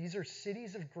 that these are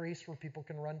cities of grace where people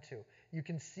can run to. You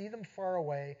can see them far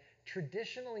away.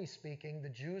 Traditionally speaking, the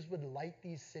Jews would light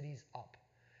these cities up.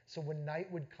 So when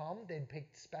night would come, they'd pay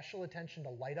special attention to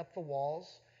light up the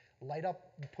walls,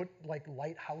 put like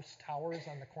lighthouse towers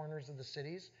on the corners of the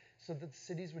cities so that the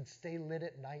cities would stay lit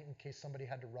at night in case somebody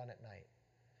had to run at night.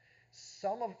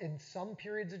 In some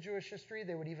periods of Jewish history,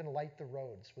 they would even light the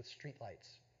roads with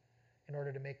streetlights in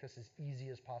order to make this as easy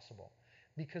as possible.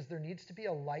 Because there needs to be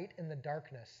a light in the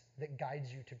darkness that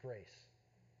guides you to grace,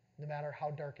 no matter how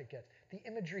dark it gets. The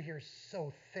imagery here is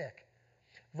so thick.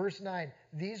 Verse 9,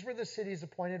 these were the cities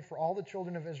appointed for all the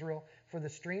children of Israel, for the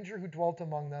stranger who dwelt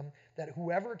among them, that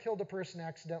whoever killed a person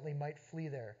accidentally might flee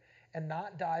there, and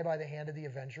not die by the hand of the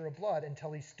avenger of blood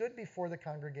until he stood before the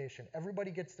congregation.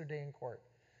 Everybody gets their day in court.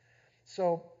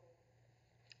 So,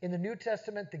 in the New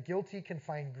Testament, the guilty can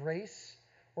find grace,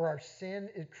 or our sin,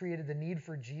 it created the need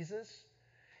for Jesus.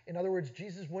 In other words,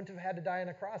 Jesus wouldn't have had to die on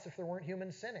a cross if there weren't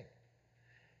humans sinning.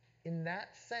 In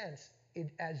that sense,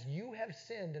 as you have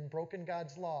sinned and broken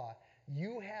God's law,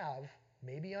 you have,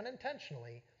 maybe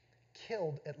unintentionally,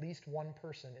 killed at least one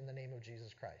person in the name of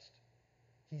Jesus Christ.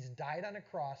 He's died on a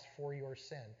cross for your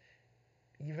sin,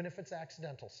 even if it's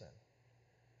accidental sin.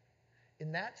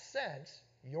 In that sense,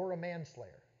 you're a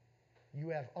manslayer. You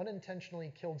have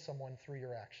unintentionally killed someone through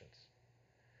your actions.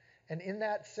 And in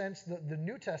that sense, the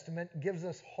New Testament gives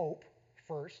us hope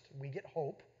first. We get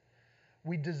hope.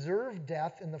 We deserve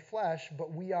death in the flesh,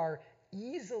 but we are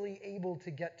easily able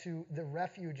to get to the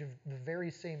refuge of the very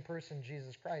same person,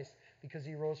 Jesus Christ, because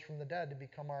he rose from the dead to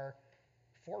become our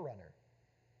forerunner.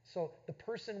 So the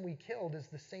person we killed is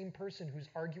the same person who's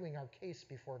arguing our case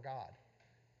before God.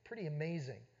 Pretty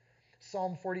amazing.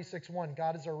 Psalm 46:1,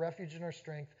 God is our refuge and our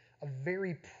strength, a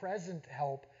very present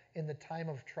help in the time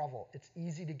of trouble. It's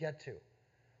easy to get to.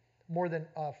 More than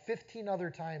 15 other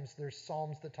times there's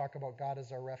Psalms that talk about God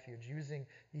as our refuge, using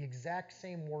the exact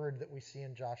same word that we see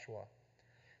in Joshua.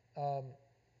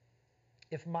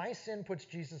 If my sin puts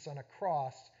Jesus on a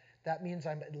cross, that means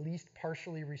I'm at least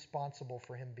partially responsible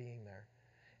for him being there.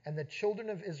 And the children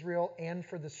of Israel and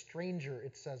for the stranger,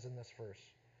 it says in this verse.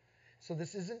 So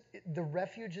the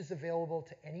refuge is available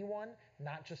to anyone,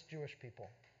 not just Jewish people.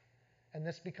 And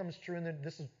this becomes true, and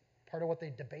this is part of what they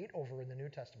debate over in the New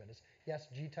Testament is, yes,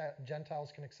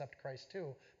 Gentiles can accept Christ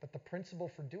too, but the principle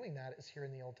for doing that is here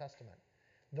in the Old Testament.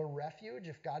 The refuge,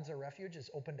 if God's a refuge, is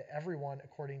open to everyone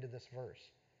according to this verse.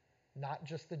 Not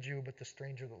just the Jew, but the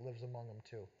stranger that lives among them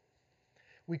too.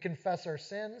 We confess our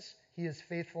sins. He is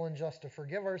faithful and just to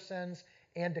forgive our sins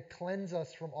and to cleanse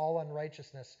us from all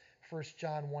unrighteousness. 1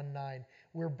 John 1:9.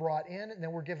 We're brought in and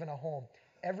then we're given a home.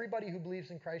 Everybody who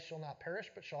believes in Christ shall not perish,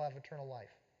 but shall have eternal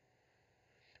life.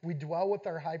 We dwell with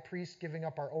our high priest, giving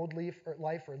up our old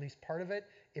life, or at least part of it.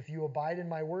 If you abide in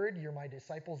my word, you're my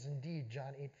disciples indeed,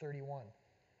 John 8:31.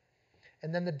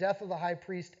 And then the death of the high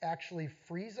priest actually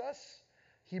frees us,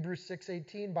 Hebrews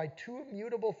 6:18, by two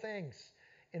immutable things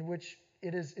in which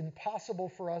it is impossible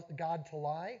for us, God to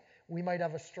lie. We might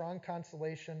have a strong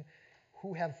consolation,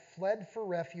 who have fled for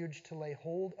refuge to lay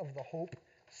hold of the hope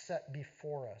set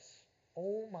before us.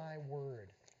 Oh my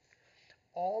word.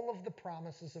 All of the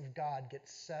promises of God get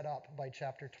set up by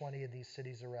chapter 20 of these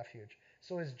cities of refuge.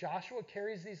 So as Joshua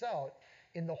carries these out,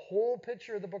 in the whole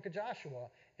picture of the book of Joshua,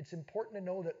 it's important to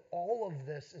know that all of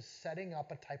this is setting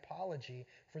up a typology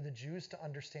for the Jews to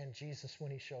understand Jesus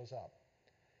when he shows up.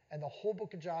 And the whole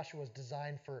book of Joshua is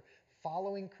designed for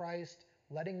following Christ,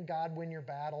 letting God win your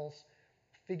battles,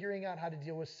 figuring out how to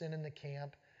deal with sin in the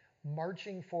camp,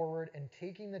 marching forward and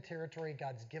taking the territory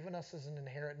God's given us as an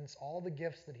inheritance, all the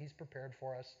gifts that he's prepared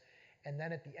for us. And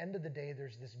then at the end of the day,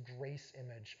 there's this grace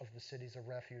image of the cities of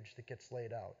refuge that gets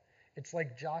laid out. It's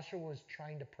like Joshua was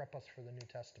trying to prep us for the New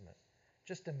Testament.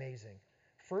 Just amazing.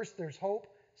 First, there's hope.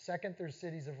 Second, there's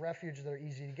cities of refuge that are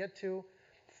easy to get to.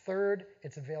 Third,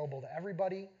 it's available to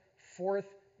everybody.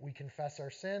 Fourth, we confess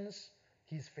our sins.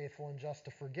 He's faithful and just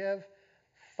to forgive.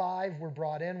 5, we're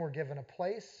brought in, we're given a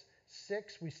place.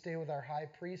 6, we stay with our high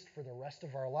priest for the rest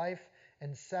of our life.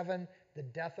 And 7, the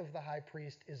death of the high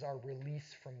priest is our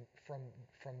release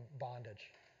from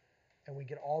bondage. And we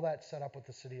get all that set up with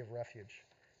the city of refuge.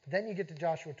 Then you get to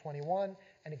Joshua 21,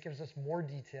 and it gives us more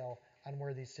detail on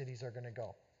where these cities are going to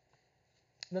go.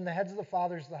 Then the heads of the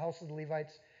fathers of the house of the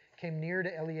Levites came near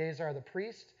to Eleazar the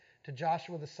priest, to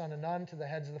Joshua the son of Nun, to the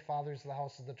heads of the fathers of the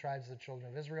house of the tribes of the children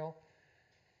of Israel.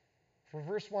 For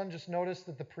verse 1, just notice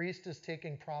that the priest is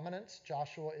taking prominence.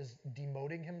 Joshua is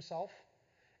demoting himself,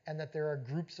 and that there are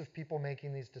groups of people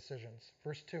making these decisions.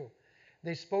 Verse 2,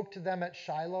 they spoke to them at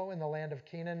Shiloh in the land of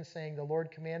Canaan, saying, the Lord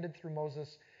commanded through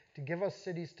Moses to give us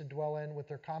cities to dwell in with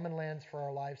their common lands for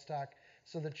our livestock.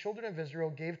 So the children of Israel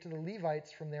gave to the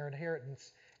Levites from their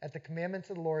inheritance at the commandments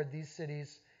of the Lord these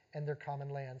cities and their common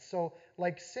lands. So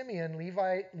like Simeon,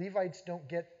 Levites don't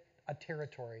get a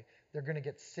territory. They're going to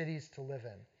get cities to live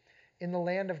in. In the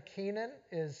land of Canaan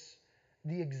is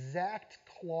the exact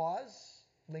clause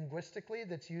linguistically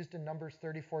that's used in Numbers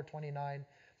 34:29.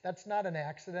 That's not an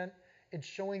accident. It's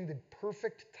showing the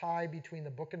perfect tie between the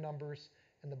book of Numbers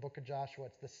and the book of Joshua.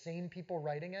 It's the same people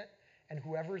writing it, and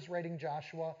whoever's writing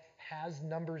Joshua has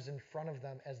Numbers in front of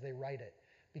them as they write it,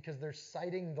 because they're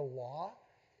citing the law,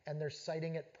 and they're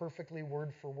citing it perfectly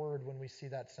word for word when we see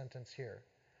that sentence here.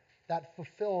 That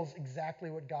fulfills exactly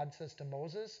what God says to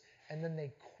Moses, and then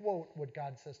they quote what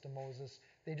God says to Moses.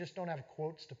 They just don't have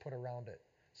quotes to put around it.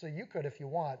 So you could, if you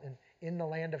want, in the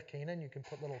land of Canaan, you can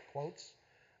put little quotes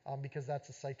because that's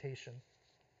a citation.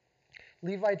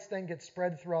 Levites then get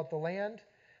spread throughout the land.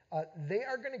 They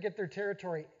are going to get their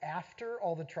territory after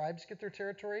all the tribes get their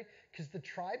territory, because the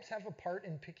tribes have a part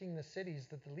in picking the cities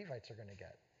that the Levites are going to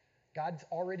get. God's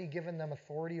already given them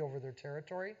authority over their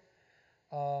territory.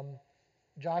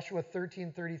 Joshua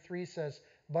 13:33 says,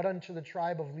 "But unto the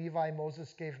tribe of Levi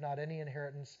Moses gave not any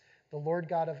inheritance. The Lord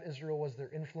God of Israel was their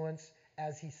influence,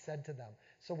 as he said to them."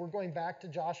 So we're going back to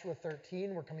Joshua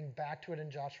 13. We're coming back to it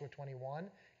in Joshua 21,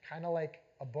 kind of like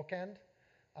a bookend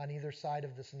on either side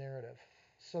of this narrative.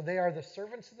 So they are the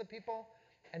servants of the people,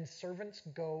 and servants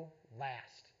go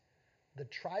last. The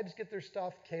tribes get their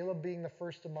stuff, Caleb being the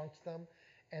first amongst them,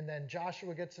 and then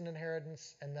Joshua gets an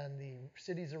inheritance, and then the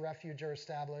cities of refuge are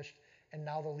established, and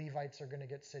now the Levites are going to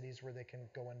get cities where they can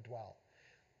go and dwell.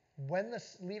 When the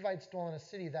Levites dwell in a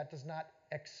city, that does not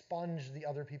expunge the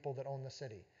other people that own the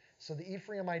city. So the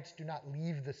Ephraimites do not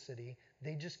leave the city.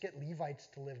 They just get Levites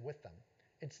to live with them.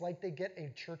 It's like they get a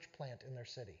church plant in their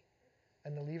city.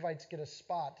 And the Levites get a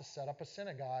spot to set up a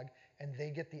synagogue, and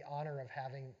they get the honor of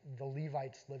having the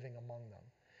Levites living among them.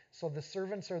 So the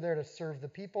servants are there to serve the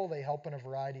people. They help in a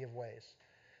variety of ways.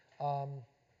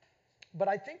 But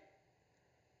I think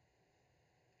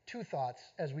two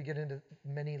thoughts as we get into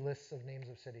many lists of names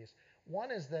of cities.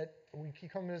 One is that we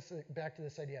keep coming back to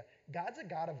this idea. God's a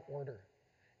God of order.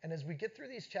 And as we get through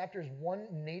these chapters,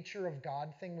 one nature of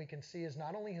God thing we can see is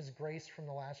not only his grace from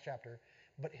the last chapter,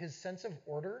 but his sense of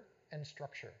order and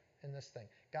structure in this thing.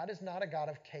 God is not a God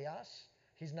of chaos.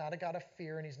 He's not a God of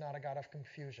fear, and he's not a God of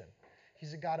confusion.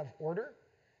 He's a God of order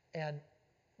and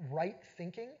right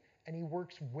thinking, and he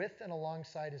works with and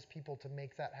alongside his people to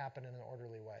make that happen in an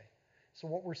orderly way. So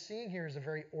what we're seeing here is a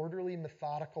very orderly,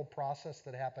 methodical process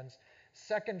that happens.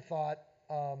 Second thought,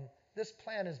 this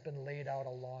plan has been laid out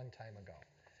a long time ago,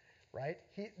 right?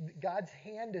 God's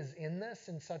hand is in this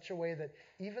in such a way that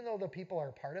even though the people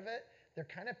are part of it, they're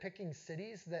kind of picking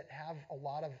cities that have a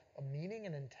lot of meaning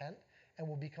and intent and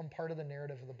will become part of the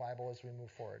narrative of the Bible as we move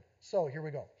forward. So here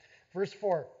we go. Verse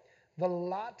 4, the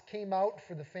lot came out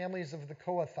for the families of the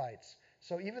Kohathites.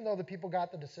 So even though the people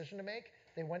got the decision to make,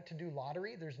 they went to do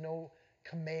lottery. There's no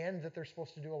command that they're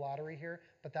supposed to do a lottery here,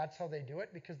 but that's how they do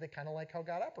it because they kind of like how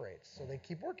God operates. So they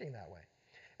keep working that way.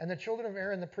 And the children of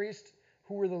Aaron the priest,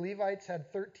 who were the Levites,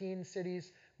 had 13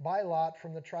 cities by lot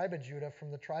from the tribe of Judah, from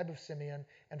the tribe of Simeon,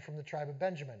 and from the tribe of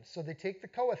Benjamin. So they take the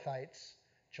Kohathites,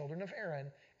 children of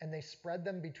Aaron, and they spread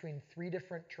them between 3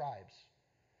 different tribes.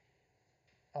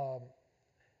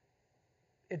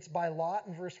 It's by lot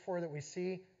in verse 4 that we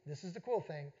see. This is the cool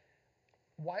thing.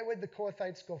 Why would the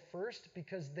Kohathites go first?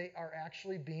 Because they are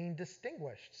actually being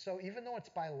distinguished. So even though it's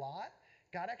by lot,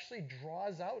 God actually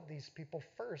draws out these people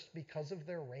first because of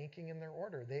their ranking and their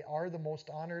order. They are the most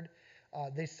honored.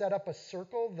 They set up a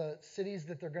circle. The cities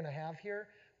that they're going to have here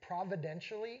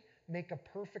providentially make a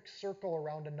perfect circle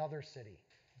around another city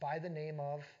by the name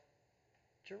of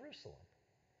Jerusalem.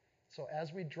 So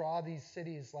as we draw these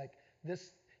cities like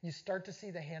this, you start to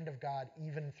see the hand of God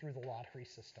even through the lottery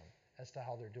system as to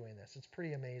how they're doing this. It's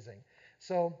pretty amazing.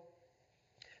 So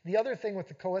the other thing with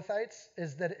the Kohathites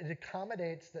is that it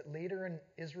accommodates that later in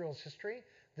Israel's history,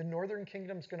 the northern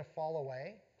kingdom is going to fall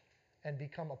away and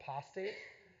become apostate.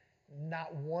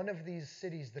 Not one of these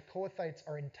cities, the Kohathites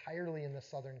are entirely in the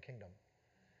southern kingdom.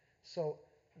 So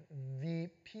the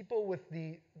people with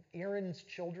the Aaron's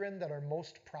children that are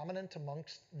most prominent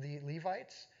amongst the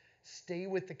Levites stay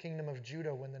with the kingdom of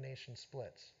Judah when the nation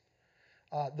splits.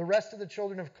 The rest of the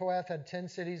children of Kohath had 10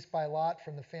 cities by lot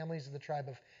from the families of the tribe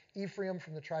of Ephraim,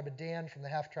 from the tribe of Dan, from the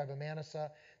half-tribe of Manasseh.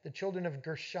 The children of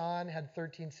Gershon had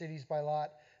 13 cities by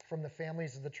lot from the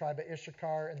families of the tribe of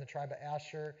Issachar and the tribe of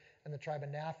Asher and the tribe of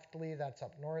Naphtali, that's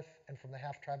up north, and from the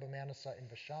half-tribe of Manasseh in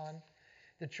Bashan.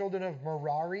 The children of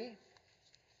Merari,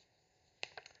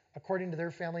 according to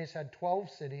their families, had 12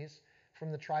 cities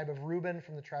from the tribe of Reuben,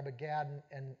 from the tribe of Gad,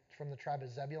 and from the tribe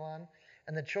of Zebulun.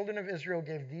 And the children of Israel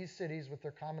gave these cities with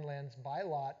their common lands by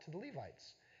lot to the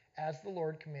Levites, as the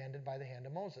Lord commanded by the hand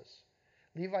of Moses.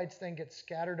 Levites then get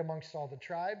scattered amongst all the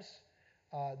tribes.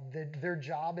 Their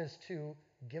job is to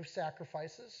give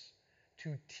sacrifices,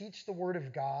 to teach the word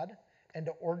of God, and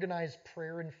to organize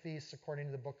prayer and feasts according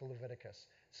to the book of Leviticus.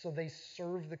 So they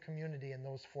serve the community in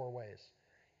those 4 ways: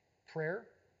 prayer,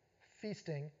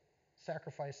 feasting,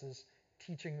 sacrifices,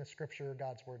 teaching the scripture,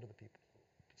 God's word to the people.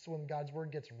 So when God's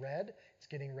word gets read, it's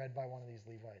getting read by one of these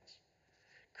Levites.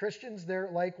 Christians there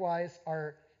likewise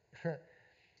are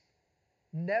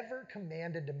never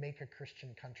commanded to make a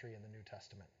Christian country in the New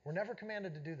Testament. We're never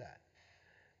commanded to do that.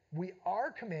 We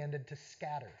are commanded to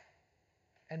scatter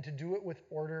and to do it with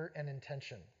order and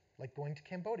intention, like going to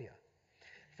Cambodia.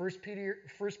 1 Peter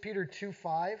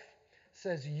 2:5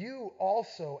 says, you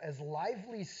also as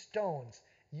lively stones,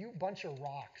 you bunch of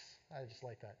rocks, I just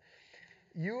like that.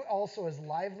 You also as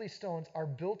lively stones are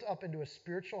built up into a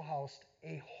spiritual house,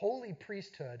 a holy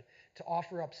priesthood, to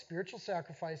offer up spiritual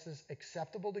sacrifices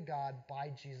acceptable to God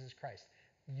by Jesus Christ.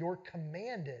 You're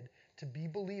commanded to be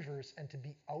believers and to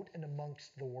be out and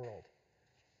amongst the world.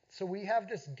 So we have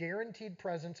this guaranteed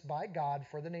presence by God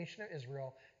for the nation of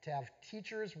Israel to have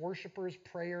teachers, worshipers,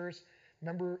 prayers.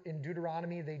 Remember in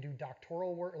Deuteronomy, they do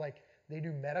doctoral work, like they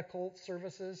do medical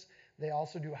services. They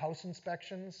also do house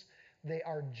inspections. They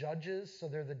are judges, so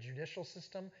they're the judicial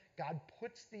system. God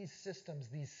puts these systems,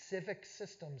 these civic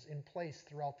systems in place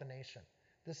throughout the nation.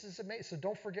 This is amazing. So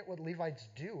don't forget what Levites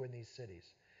do in these cities.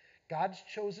 God's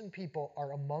chosen people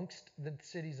are amongst the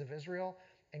cities of Israel,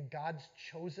 and God's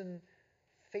chosen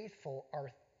faithful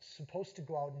are supposed to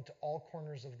go out into all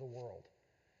corners of the world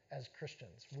as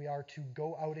Christians. We are to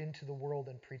go out into the world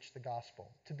and preach the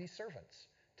gospel, to be servants,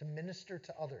 to minister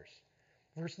to others.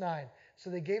 Verse 9, so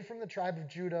they gave from the tribe of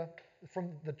Judah,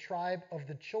 from the tribe of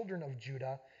the children of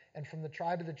Judah, and from the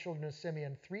tribe of the children of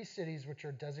Simeon, 3 cities which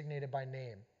are designated by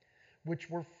name, which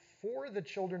were for the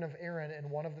children of Aaron and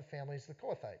one of the families, the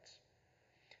Kohathites.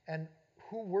 And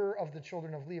who were of the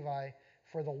children of Levi,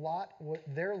 for the lot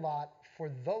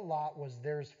was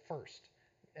theirs first.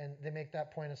 And they make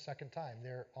that point a second time.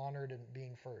 They're honored in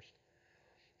being first.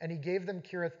 And he gave them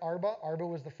Kiriath Arba. Arba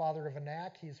was the father of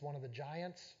Anak. He's one of the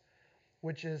giants,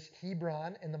 which is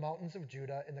Hebron in the mountains of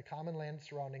Judah, in the common land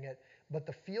surrounding it. But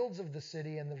the fields of the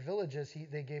city and the villages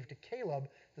they gave to Caleb,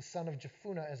 the son of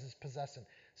Jephunneh, as his possession.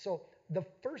 So the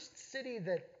first city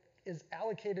that is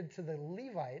allocated to the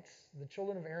Levites, the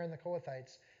children of Aaron, the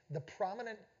Kohathites, the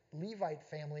prominent Levite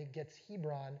family gets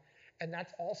Hebron, and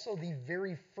that's also the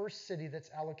very first city that's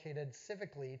allocated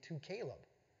civically to Caleb.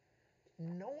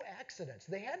 No accidents.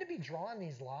 They had to be drawing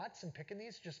these lots and picking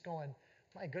these, just going,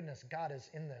 my goodness, God is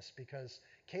in this, because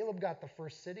Caleb got the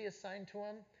first city assigned to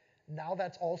him. Now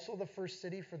that's also the first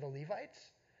city for the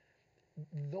Levites.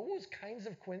 Those kinds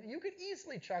of you could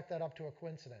easily chalk that up to a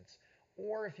coincidence.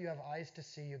 Or if you have eyes to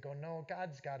see, you go, no,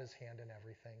 God's got his hand in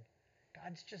everything.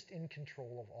 God's just in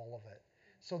control of all of it.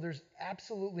 So there's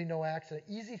absolutely no accident.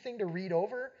 Easy thing to read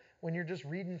over when you're just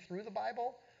reading through the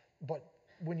Bible. But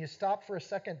when you stop for a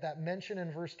second, that mention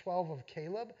in verse 12 of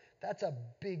Caleb, that's a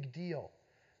big deal.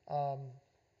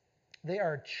 They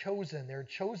are chosen. They're a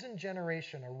chosen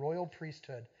generation, a royal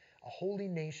priesthood, a holy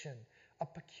nation, a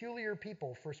peculiar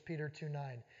people, 1 Peter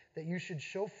 2:9, that you should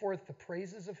show forth the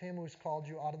praises of him who has called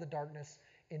you out of the darkness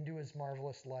into his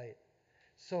marvelous light.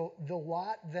 So the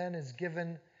lot then is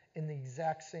given in the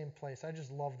exact same place. I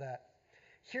just love that.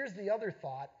 Here's the other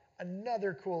thought,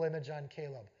 another cool image on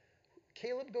Caleb.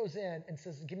 Caleb goes in and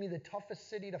says, give me the toughest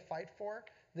city to fight for,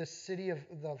 this city of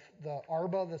the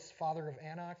Arba, this father of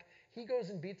Anak. He goes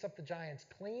and beats up the giants,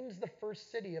 claims the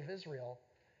first city of Israel.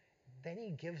 Then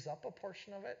he gives up a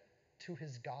portion of it to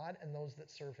his God and those that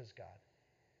serve his God.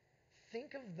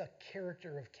 Think of the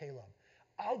character of Caleb.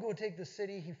 I'll go take the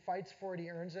city. He fights for it. He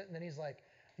earns it. And then he's like,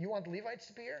 you want the Levites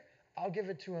to be here? I'll give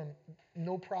it to him.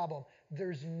 No problem.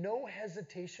 There's no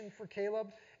hesitation for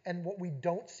Caleb. And what we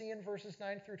don't see in verses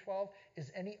 9 through 12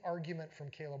 is any argument from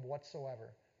Caleb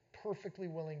whatsoever. Perfectly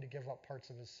willing to give up parts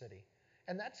of his city.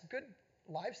 And that's good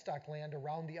livestock land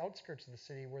around the outskirts of the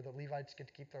city where the Levites get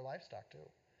to keep their livestock too.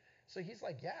 So he's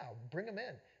like, yeah, bring them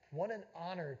in. What an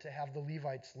honor to have the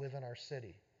Levites live in our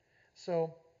city.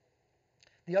 So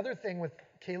the other thing with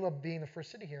Caleb being the first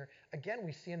city here, again,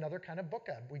 we see another kind of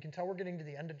bookend. We can tell we're getting to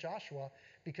the end of Joshua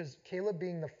because Caleb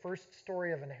being the first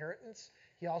story of inheritance,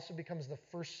 he also becomes the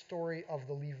first story of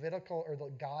the Levitical or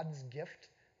the God's gift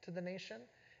to the nation.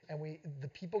 And the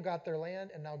people got their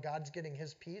land, and now God's getting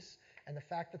his piece. And the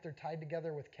fact that they're tied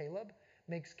together with Caleb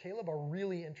makes Caleb a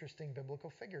really interesting biblical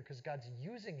figure because God's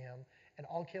using him, and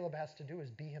all Caleb has to do is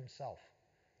be himself.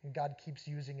 And God keeps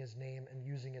using his name and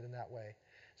using it in that way.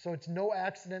 So it's no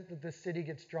accident that this city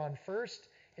gets drawn first.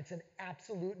 It's an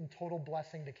absolute and total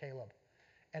blessing to Caleb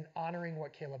and honoring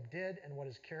what Caleb did and what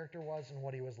his character was and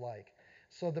what he was like.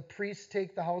 So the priests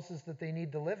take the houses that they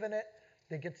need to live in it.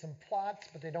 They get some plots,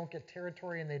 but they don't get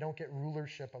territory and they don't get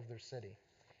rulership of their city.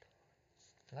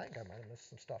 And I think I might have missed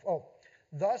some stuff. Oh,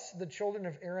 thus the children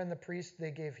of Aaron the priest,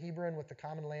 they gave Hebron with the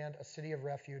common land, a city of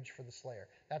refuge for the slayer.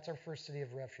 That's our first city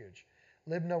of refuge.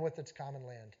 Libnah with its common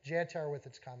land, Jattar with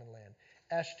its common land,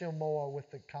 Eshtemoa with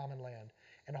the common land,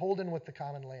 and Holden with the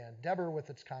common land, Debir with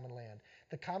its common land.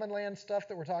 The common land stuff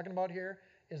that we're talking about here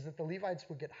is that the Levites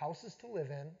would get houses to live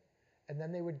in, and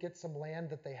then they would get some land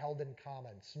that they held in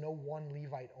common. So no one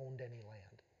Levite owned any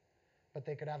land. But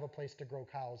they could have a place to grow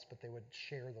cows, but they would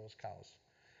share those cows.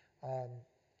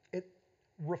 It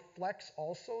reflects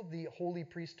also the holy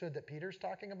priesthood that Peter's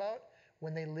talking about,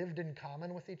 when they lived in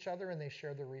common with each other and they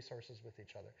shared their resources with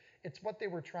each other. It's what they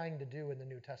were trying to do in the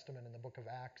New Testament, in the book of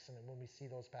Acts, and when we see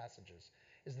those passages,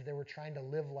 is that they were trying to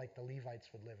live like the Levites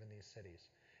would live in these cities.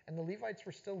 And the Levites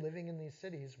were still living in these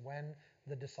cities when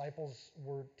the disciples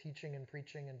were teaching and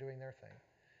preaching and doing their thing.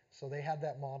 So they had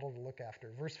that model to look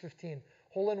after. Verse 15,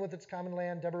 Holon with its common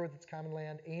land, Debir with its common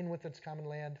land, Ain with its common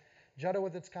land, Judah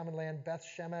with its common land, Beth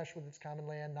Shemesh with its common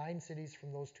land, 9 cities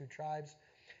from those 2 tribes.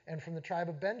 And from the tribe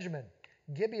of Benjamin,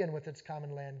 Gibeon with its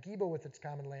common land, Geba with its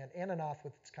common land, Ananoth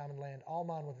with its common land,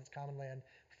 Almon with its common land,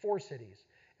 4 cities.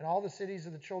 And all the cities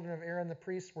of the children of Aaron the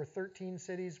priests were 13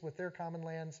 cities with their common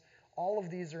lands. All of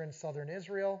these are in southern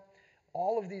Israel.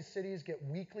 All of these cities get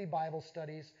weekly Bible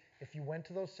studies. If you went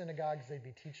to those synagogues, they'd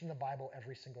be teaching the Bible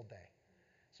every single day.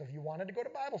 So if you wanted to go to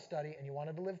Bible study and you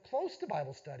wanted to live close to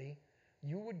Bible study,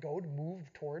 you would go to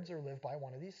move towards or live by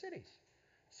one of these cities.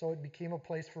 So it became a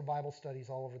place for Bible studies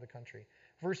all over the country.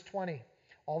 Verse 20,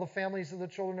 all the families of the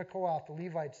children of Kohath, the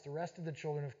Levites, the rest of the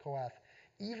children of Kohath,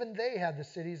 even they had the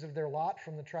cities of their lot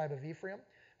from the tribe of Ephraim,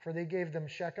 for they gave them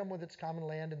Shechem with its common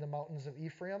land in the mountains of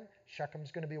Ephraim.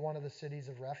 Shechem's going to be one of the cities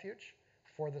of refuge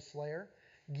for the slayer.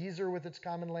 Gezer with its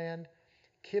common land,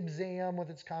 Kibzaim with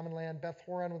its common land, Beth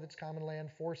Horon with its common land,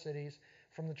 4 cities.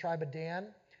 From the tribe of Dan,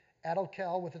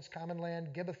 Adalkel with its common land,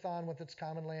 Gibbethon with its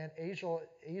common land,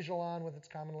 Ajalon with its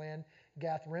common land,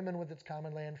 Gath Rimmon with its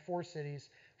common land, 4 cities.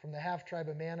 From the half tribe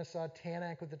of Manasseh,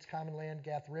 Tanakh with its common land,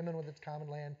 Gath Rimmon with its common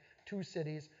land, 2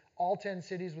 cities. All 10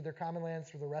 cities with their common lands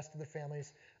for the rest of the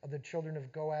families of the children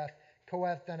of Kohath.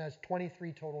 Kohath then has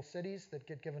 23 total cities that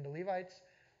get given to Levites.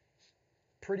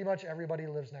 Pretty much everybody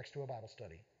lives next to a Bible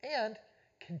study. And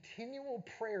continual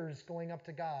prayers going up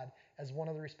to God as one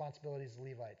of the responsibilities of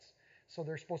Levites. So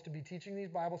they're supposed to be teaching these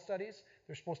Bible studies.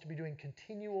 They're supposed to be doing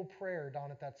continual prayer down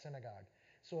at that synagogue.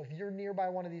 So if you're nearby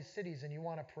one of these cities and you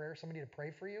want somebody to pray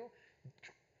for you,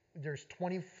 there's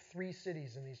 23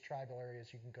 cities in these tribal areas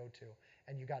you can go to.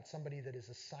 And you got somebody that is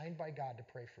assigned by God to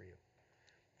pray for you.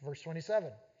 Verse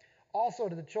 27. Also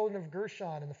to the children of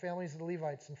Gershon and the families of the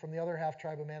Levites, and from the other half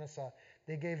tribe of Manasseh,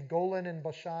 they gave Golan and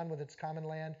Bashan with its common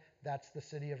land. That's the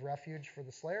city of refuge for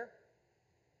the slayer.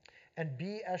 And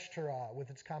Be-Eshterah with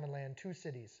its common land, 2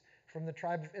 cities. From the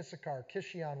tribe of Issachar,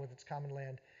 Kishion with its common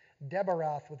land,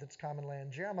 Debarath with its common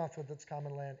land, Jarmuth with its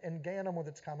common land, and Ganim with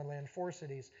its common land, 4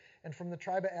 cities. And from the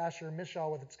tribe of Asher,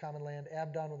 Mishal with its common land,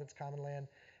 Abdon with its common land,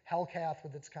 Helkath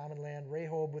with its common land,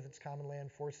 Rehob with its common land,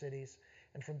 4 cities.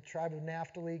 And from the tribe of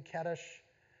Naphtali, Kedesh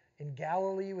in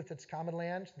Galilee with its common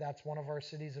land. That's one of our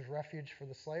cities of refuge for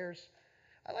the slayers.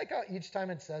 I like how each time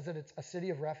it says it, it's a city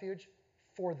of refuge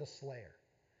for the slayer.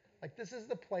 Like, this is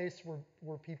the place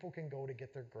where people can go to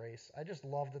get their grace. I just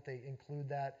love that they include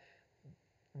that,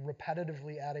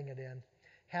 repetitively adding it in.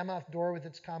 Hamath Dor with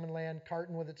its common land,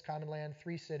 Carton with its common land,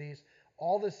 3 cities.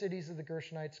 All the cities of the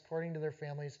Gershonites, according to their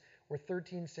families, were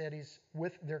 13 cities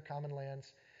with their common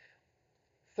lands.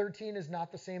 13 is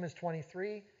not the same as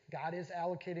 23. God is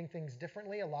allocating things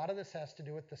differently. A lot of this has to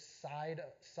do with the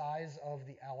size of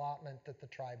the allotment that the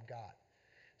tribe got.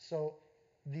 So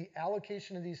the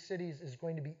allocation of these cities is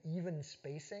going to be even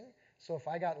spacing. So if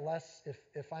I got less,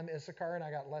 if I'm Issachar and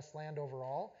I got less land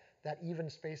overall, that even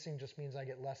spacing just means I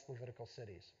get less Levitical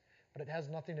cities. But it has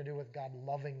nothing to do with God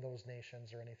loving those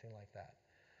nations or anything like that.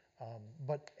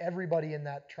 But everybody in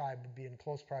that tribe would be in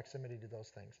close proximity to those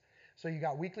things. So you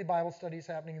got weekly Bible studies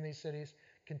happening in these cities,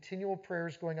 continual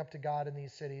prayers going up to God in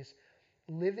these cities,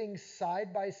 living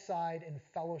side by side in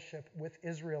fellowship with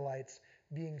Israelites,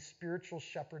 being spiritual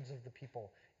shepherds of the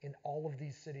people in all of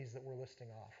these cities that we're listing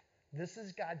off. This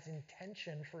is God's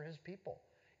intention for his people.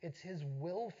 It's his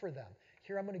will for them.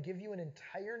 Here, I'm going to give you an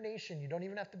entire nation. You don't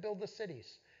even have to build the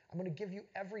cities. I'm going to give you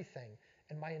everything.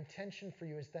 And my intention for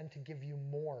you is then to give you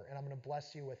more. And I'm going to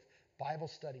bless you with Bible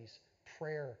studies,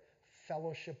 prayer,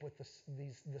 fellowship with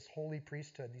this holy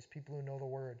priesthood, these people who know the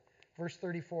word. Verse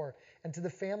 34, and to the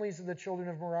families of the children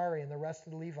of Merari and the rest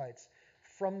of the Levites,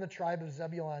 From the tribe of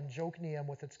Zebulun, Jokneam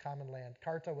with its common land,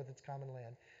 Karta with its common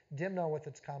land, Dimnah with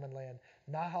its common land,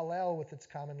 Nahalel with its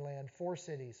common land, 4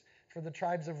 cities. For the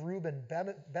tribes of Reuben,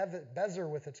 Bezer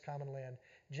with its common land,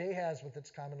 Jahaz with its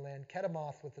common land,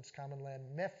 Kedemoth with its common land,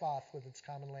 Mephath with its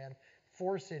common land,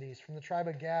 4 cities. From the tribe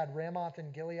of Gad, Ramoth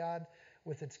and Gilead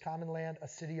with its common land, a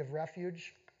city of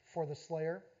refuge for the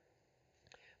slayer.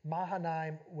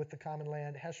 Mahanaim with the common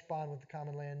land, Heshbon with the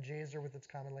common land, Jazer with its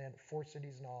common land, 4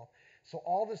 cities in all. So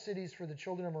all the cities for the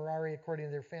children of Merari according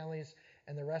to their families,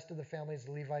 and the rest of the families,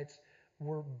 the Levites,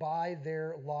 were by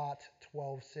their lot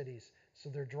 12 cities. So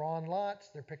they're drawing lots,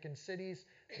 they're picking cities,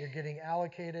 they're getting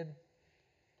allocated.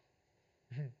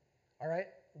 All right,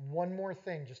 one more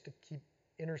thing just to keep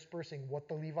interspersing what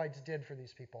the Levites did for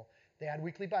these people. They had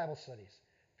weekly Bible studies.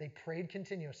 They prayed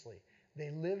continuously.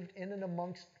 They lived in and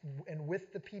amongst and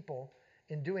with the people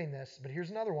in doing this. But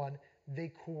here's another one.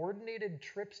 They coordinated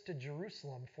trips to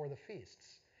Jerusalem for the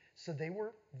feasts. So they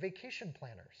were vacation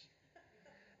planners.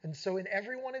 And so in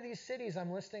every one of these cities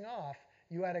I'm listing off,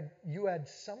 you had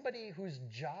somebody whose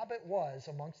job it was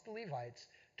amongst the Levites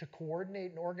to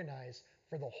coordinate and organize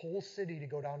for the whole city to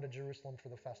go down to Jerusalem for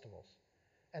the festivals.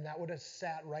 And that would have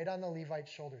sat right on the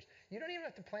Levites' shoulders. You don't even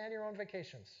have to plan your own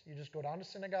vacations. You just go down to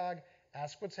synagogue,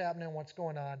 ask what's happening, what's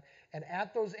going on. And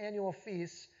at those annual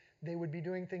feasts, they would be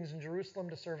doing things in Jerusalem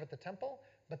to serve at the temple,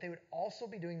 but they would also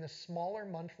be doing the smaller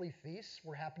monthly feasts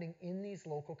were happening in these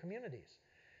local communities.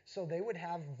 So they would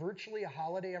have virtually a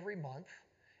holiday every month,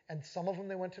 and some of them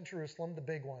they went to Jerusalem, the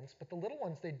big ones, but the little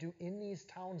ones they do in these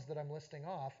towns that I'm listing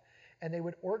off, and they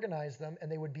would organize them,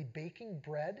 and they would be baking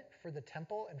bread for the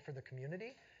temple and for the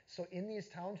community. So in these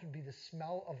towns would be the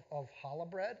smell of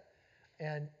challah bread,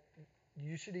 and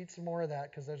you should eat some more of that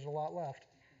because there's a lot left.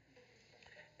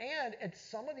 And at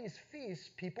some of these feasts,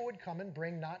 people would come and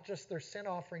bring not just their sin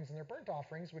offerings and their burnt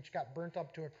offerings, which got burnt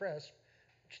up to a crisp,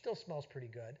 which still smells pretty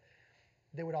good.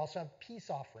 They would also have peace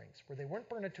offerings, where they wouldn't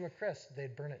burn it to a crisp,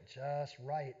 they'd burn it just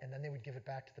right, and then they would give it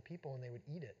back to the people and they would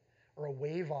eat it. Or a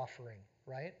wave offering,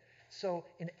 right? So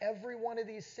in every one of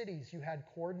these cities, you had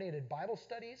coordinated Bible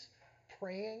studies,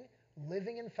 praying,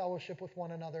 living in fellowship with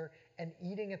one another, and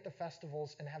eating at the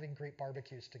festivals and having great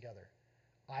barbecues together.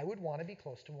 I would want to be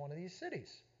close to one of these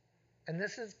cities. And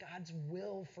this is God's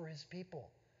will for his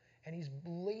people. And he's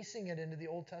placing it into the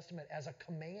Old Testament as a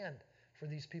command for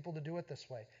these people to do it this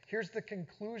way. Here's the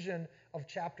conclusion of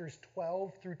chapters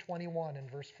 12 through 21 in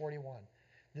verse 41.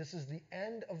 This is the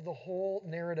end of the whole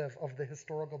narrative of the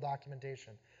historical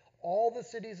documentation. All the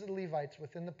cities of the Levites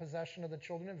within the possession of the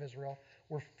children of Israel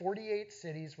were 48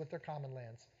 cities with their common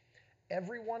lands.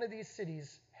 Every one of these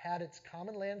cities had its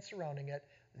common land surrounding it.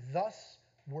 Thus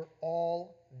were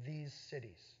all these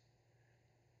cities.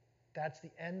 That's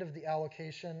the end of the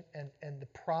allocation, and the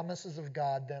promises of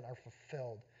God then are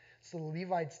fulfilled. So the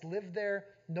Levites lived there.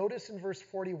 Notice in verse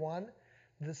 41,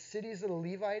 the cities of the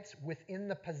Levites within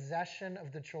the possession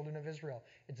of the children of Israel.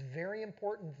 It's very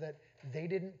important that they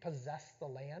didn't possess the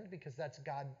land because that's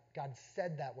God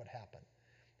said that would happen.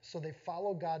 So they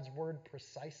follow God's word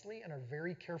precisely and are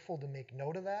very careful to make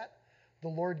note of that. The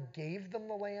Lord gave them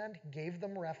the land, gave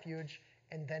them refuge,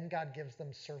 and then God gives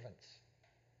them servants.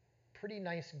 Pretty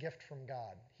nice gift from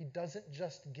God. He doesn't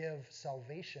just give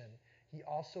salvation, he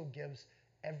also gives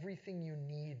everything you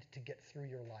need to get through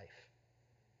your life.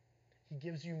 He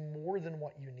gives you more than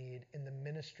what you need in the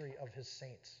ministry of his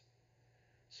saints.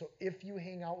 So if you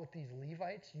hang out with these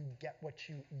Levites, you get what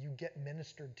you get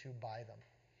ministered to by them.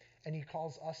 And he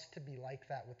calls us to be like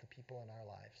that with the people in our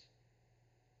lives.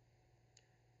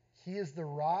 He is the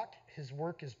rock. His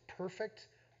work is perfect.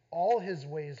 All his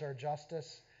ways are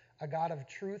justice, a God of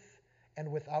truth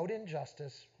and without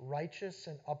injustice. Righteous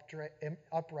and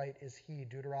upright is he.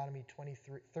 Deuteronomy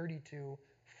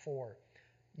 32:4.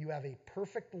 You have a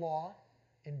perfect law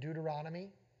in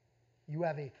Deuteronomy. You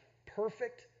have a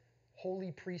perfect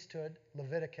holy priesthood,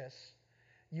 Leviticus.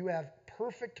 You have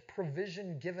perfect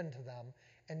provision given to them,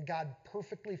 and God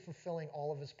perfectly fulfilling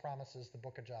all of his promises, the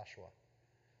book of Joshua.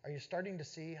 Are you starting to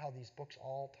see how these books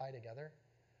all tie together?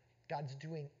 God's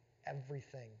doing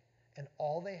everything, and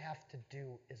all they have to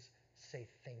do is say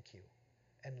thank you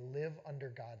and live under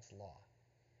God's law.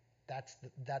 That's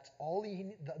all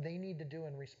they need to do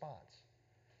in response.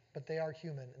 But they are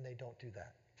human, and they don't do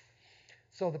that.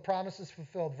 So the promise is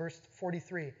fulfilled. Verse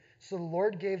 43. So the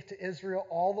Lord gave to Israel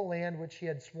all the land which he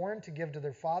had sworn to give to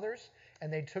their fathers,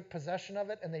 and they took possession of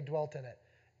it, and they dwelt in it.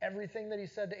 Everything that he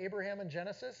said to Abraham in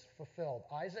Genesis, fulfilled.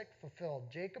 Isaac,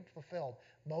 fulfilled. Jacob, fulfilled.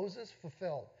 Moses,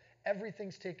 fulfilled.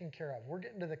 Everything's taken care of. We're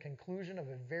getting to the conclusion of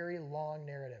a very long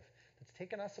narrative that's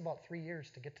taken us about 3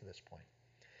 years to get to this point.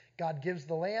 God gives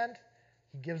the land.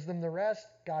 He gives them the rest.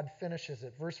 God finishes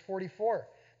it. Verse 44,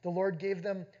 the Lord gave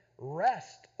them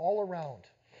rest all around.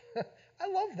 I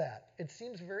love that. It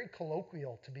seems very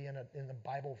colloquial to be in the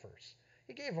Bible verse.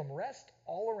 He gave them rest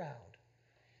all around.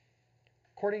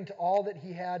 According to all that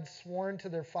he had sworn to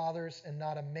their fathers, and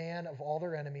not a man of all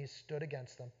their enemies stood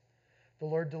against them. The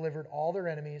Lord delivered all their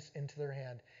enemies into their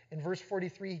hand. In verse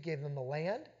 43, he gave them the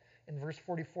land. In verse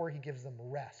 44, he gives them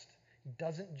rest. He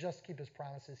doesn't just keep his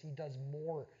promises, he does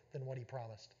more than what he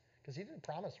promised. Because he didn't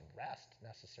promise rest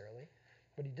necessarily,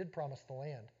 but he did promise the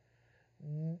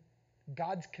land.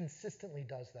 God consistently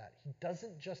does that. He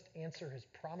doesn't just answer his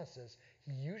promises,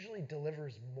 he usually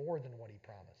delivers more than what he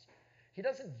promised. He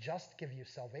doesn't just give you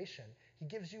salvation, he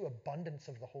gives you abundance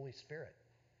of the Holy Spirit.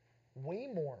 Way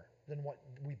more than what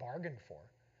we bargained for.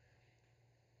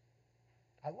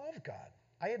 I love God.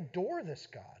 I adore this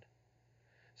God.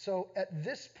 So at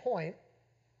this point,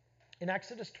 in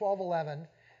Exodus 12:11,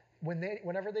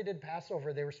 whenever they did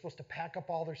Passover, they were supposed to pack up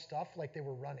all their stuff like they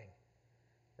were running,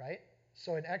 right?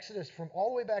 So in Exodus, from all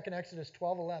the way back in Exodus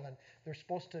 12:11, they're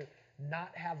supposed to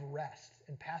not have rest.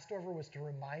 And Passover was to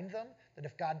remind them that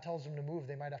if God tells them to move,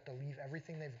 they might have to leave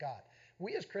everything they've got.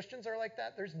 We as Christians are like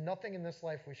that. There's nothing in this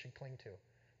life we should cling to.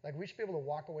 Like, we should be able to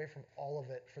walk away from all of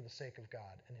it for the sake of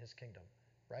God and his kingdom,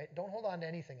 right? Don't hold on to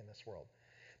anything in this world.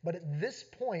 But at this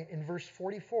point in verse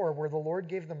 44, where the Lord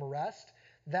gave them rest,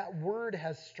 that word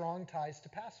has strong ties to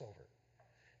Passover.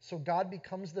 So God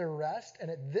becomes their rest,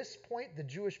 and at this point, the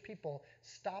Jewish people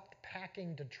stopped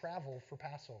packing to travel for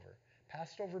Passover.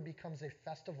 Passover becomes a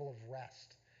festival of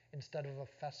rest instead of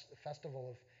a festival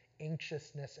of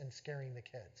anxiousness and scaring the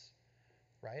kids.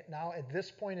 Right? Now, at this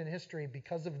point in history,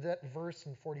 because of that verse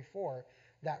in 44,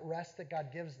 that rest that God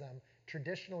gives them,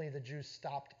 traditionally the Jews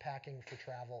stopped packing for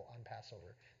travel on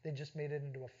Passover. They just made it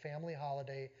into a family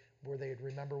holiday where they'd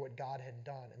remember what God had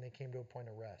done, and they came to a point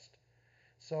of rest.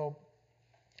 So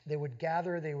they would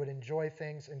gather, they would enjoy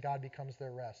things, and God becomes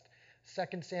their rest.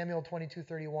 2 Samuel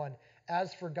 22:31,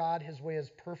 as for God, his way is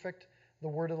perfect. The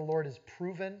word of the Lord is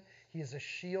proven. He is a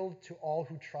shield to all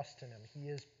who trust in him. He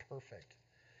is perfect.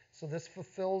 So this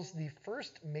fulfills the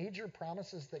first major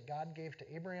promises that God gave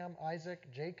to Abraham, Isaac,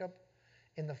 Jacob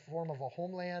in the form of a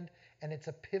homeland, and it's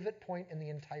a pivot point in the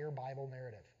entire Bible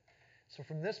narrative. So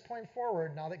from this point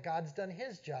forward, now that God's done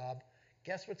his job,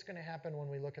 guess what's going to happen when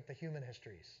we look at the human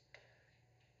histories?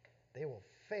 They will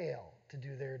fail to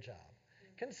do their job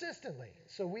consistently.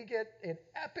 So we get an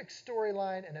epic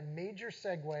storyline and a major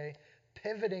segue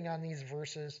pivoting on these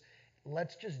verses.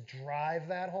 Let's just drive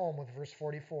that home with verse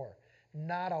 44.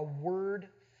 Not a word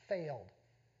failed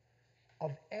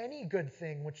of any good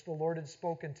thing which the Lord had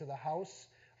spoken to the house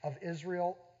of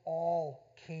Israel,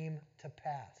 all came to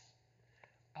pass.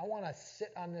 I want to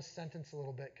sit on this sentence a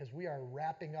little bit because we are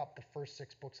wrapping up the first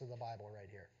 6 books of the Bible right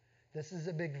here. This is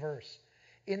a big verse.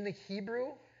 In the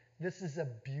Hebrew, this is a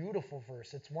beautiful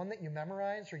verse. It's one that you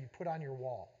memorize or you put on your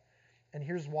wall. And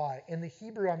here's why. In the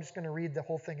Hebrew, I'm just going to read the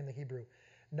whole thing in the Hebrew.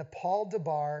 Nepal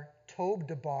Debar, Tob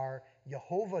Debar,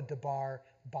 Yehovah Debar,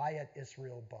 Bayat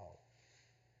Israel Bo.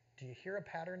 Do you hear a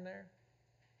pattern there?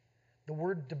 The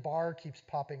word Debar keeps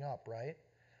popping up, right?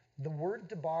 The word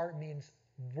Debar means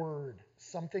word,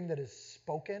 something that is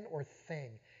spoken or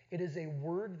thing. It is a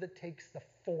word that takes the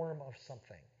form of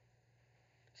something.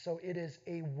 So it is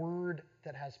a word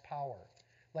that has power.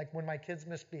 Like when my kids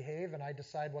misbehave and I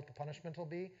decide what the punishment will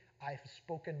be, I have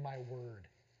spoken my word,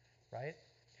 right?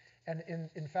 And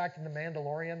in fact, in The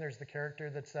Mandalorian, there's the character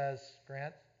that says,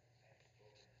 Grant,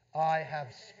 I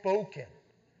have spoken.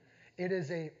 It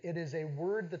is a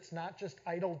word that's not just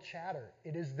idle chatter.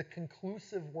 It is the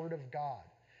conclusive word of God.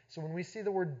 So when we see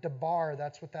the word debar,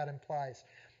 that's what that implies.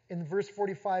 In verse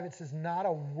 45, it says, not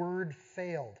a word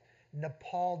failed.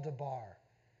 Nepal debar.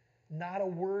 Not a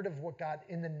word of what God,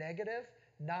 in the negative,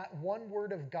 not one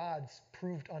word of God's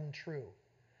proved untrue.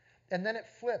 And then it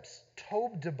flips,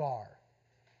 Tob debar,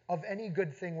 of any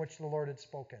good thing which the Lord had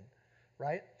spoken,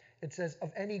 right? It says,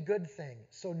 of any good thing.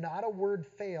 So not a word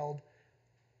failed,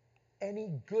 any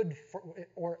good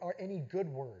or any good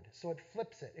word. So it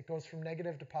flips it. It goes from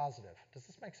negative to positive. Does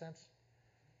this make sense?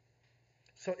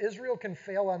 So Israel can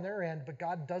fail on their end, but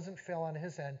God doesn't fail on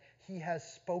his end. He has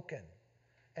spoken,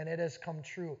 and it has come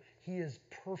true. He is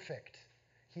perfect.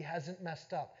 He hasn't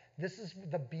messed up. This is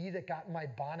the bee that got in my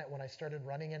bonnet when I started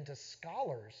running into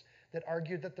scholars that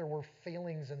argued that there were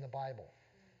failings in the Bible.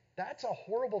 That's a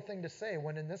horrible thing to say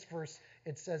when in this verse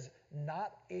it says,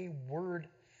 not a word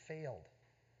failed.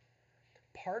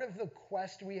 Part of the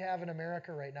quest we have in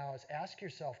America right now is ask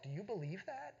yourself, do you believe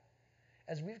that?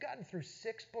 As we've gotten through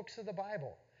 6 books of the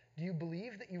Bible, do you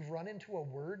believe that you've run into a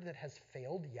word that has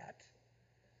failed yet?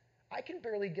 I can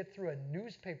barely get through a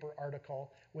newspaper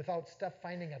article without Steph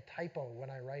finding a typo when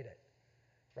I write it,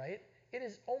 right? It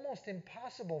is almost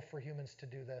impossible for humans to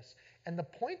do this. And the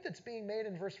point that's being made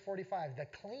in verse 45, the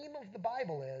claim of the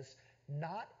Bible is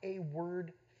not a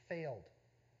word failed.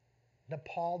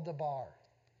 Napal Dabar.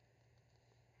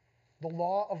 The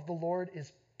law of the Lord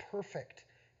is perfect,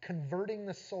 converting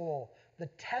the soul. The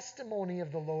testimony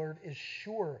of the Lord is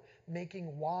sure,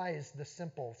 making wise the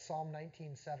simple. Psalm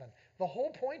 19:7. The whole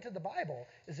point of the Bible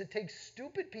is it takes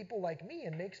stupid people like me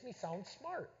and makes me sound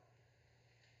smart.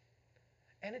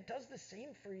 And it does the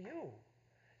same for you.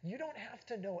 You don't have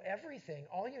to know everything.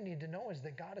 All you need to know is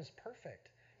that God is perfect.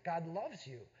 God loves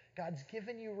you. God's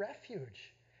given you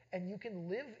refuge. And you can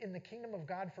live in the kingdom of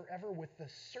God forever with the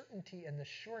certainty and the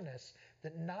sureness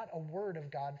that not a word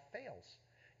of God fails.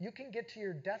 You can get to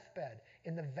your deathbed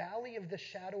in the valley of the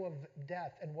shadow of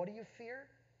death. And what do you fear?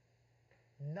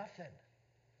 Nothing.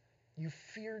 You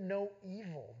fear no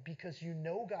evil because you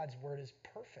know God's word is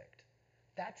perfect.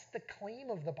 That's the claim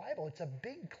of the Bible. It's a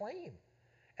big claim.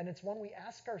 And it's one we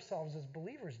ask ourselves as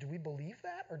believers. Do we believe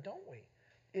that or don't we?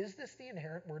 Is this the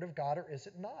inerrant word of God or is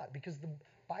it not? Because the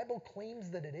Bible claims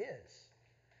that it is.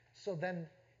 So then,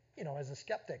 as a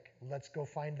skeptic, let's go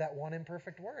find that one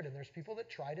imperfect word. And there's people that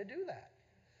try to do that.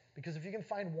 Because if you can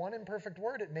find one imperfect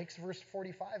word, it makes verse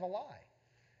 45 a lie.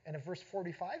 And if verse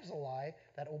 45 is a lie,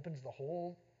 that opens the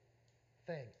whole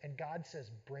thing. And God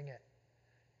says, bring it.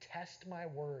 Test my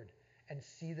word and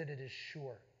see that it is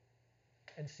sure.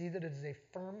 And see that it is a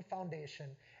firm foundation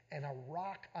and a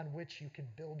rock on which you can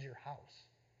build your house.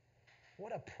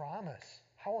 What a promise.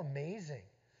 How amazing.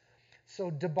 So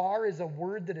debar is a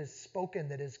word that is spoken,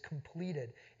 that is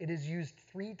completed. It is used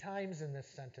 3 times in this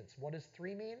sentence. What does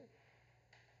 3 mean?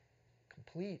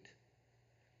 Complete.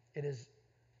 It is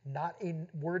not a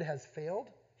word has failed.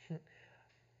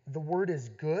 The word is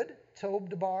good, tob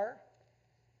debar.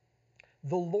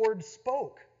 The Lord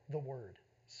spoke the word.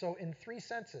 So in 3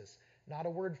 senses, not a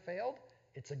word failed,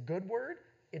 it's a good word,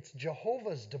 it's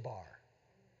Jehovah's debar.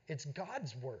 It's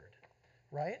God's word,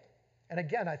 right? And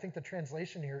again, I think the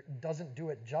translation here doesn't do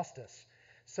it justice.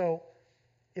 So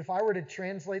if I were to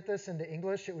translate this into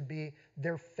English, it would be,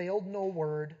 there failed no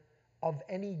word of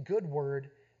any good word,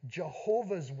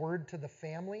 Jehovah's word to the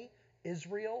family,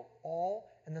 Israel,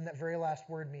 all, and then that very last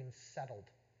word means settled.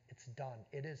 It's done.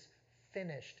 It is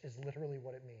finished is literally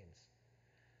what it means,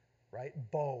 right?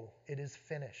 Bo, it is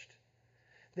finished.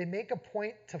 They make a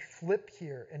point to flip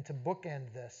here and to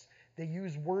bookend this. They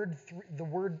use the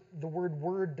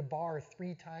word debar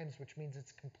 3 times, which means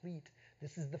it's complete.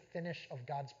 This is the finish of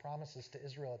God's promises to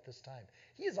Israel at this time.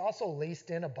 He has also laced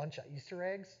in a bunch of Easter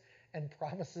eggs and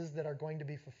promises that are going to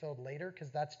be fulfilled later,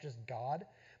 because that's just God.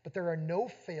 But there are no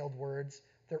failed words.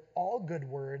 They're all good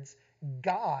words.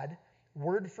 God,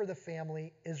 word for the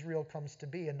family, Israel comes to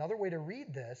be. Another way to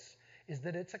read this is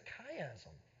that it's a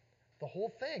chiasm. The whole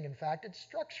thing, in fact, it's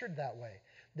structured that way.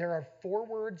 There are 4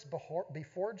 words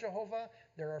before Jehovah.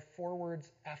 There are 4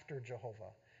 words after Jehovah,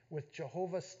 with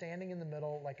Jehovah standing in the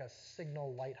middle like a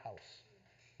signal lighthouse,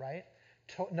 right?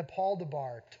 Napal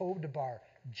debar, tob debar,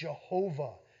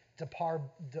 Jehovah,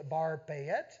 debar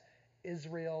bayet,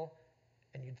 Israel,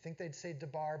 and you'd think they'd say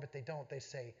debar, but they don't. They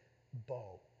say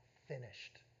bo,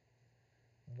 finished.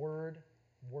 Word,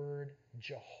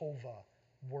 Jehovah,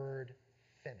 word,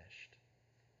 finished.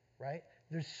 Right?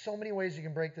 There's so many ways you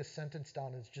can break this sentence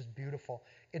down. It's just beautiful.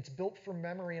 It's built for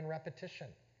memory and repetition.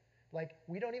 Like,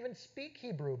 we don't even speak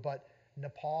Hebrew, but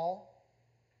Nepal,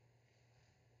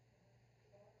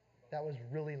 that was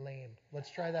really lame.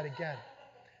 Let's try that again.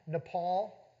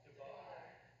 Nepal,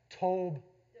 Tob,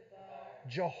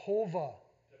 Jehovah,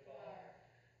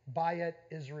 Bayet,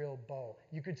 Israel, Bo.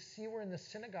 You could see where in the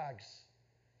synagogues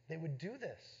they would do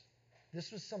this.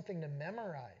 This was something to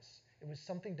memorize. It was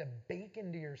something to bake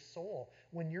into your soul.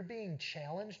 When you're being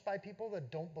challenged by people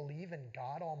that don't believe in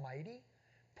God Almighty,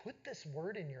 put this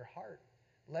word in your heart.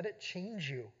 Let it change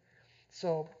you.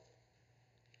 So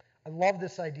I love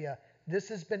this idea. This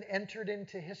has been entered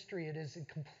into history. It is a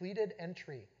completed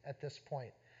entry at this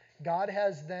point. God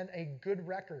has then a good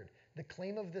record. The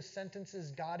claim of this sentence is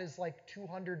God is like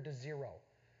 200 to 0.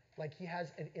 Like he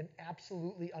has an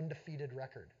absolutely undefeated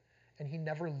record. And he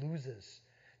never loses.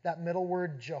 That middle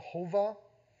word, Jehovah,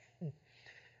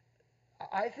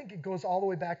 I think it goes all the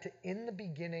way back to in the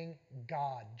beginning,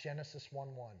 God, Genesis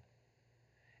 1:1.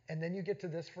 And then you get to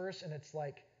this verse and it's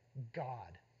like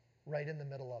God right in the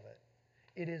middle of it.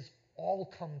 It is all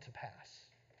come to pass.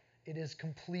 It is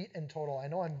complete and total. I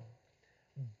know I'm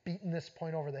beating this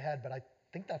point over the head, but I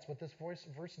think that's what this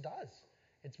verse does.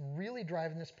 It's really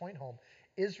driving this point home.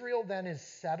 Israel then is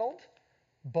settled,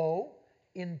 bo,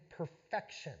 in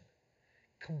perfection.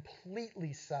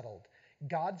 completely settled.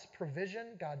 God's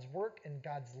provision, God's work, and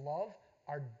God's love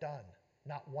are done.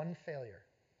 Not one failure.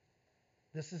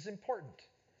 This is important.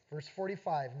 Verse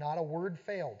 45, not a word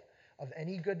failed of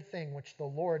any good thing which the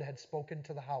Lord had spoken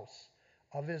to the house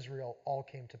of Israel, all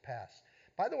came to pass.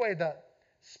 By the way, the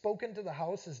spoken to the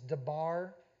house is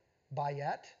debar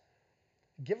bayet.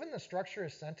 Given the structure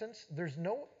of sentence, there's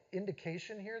no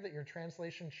indication here that your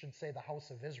translation should say the house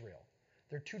of Israel.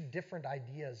 They're two different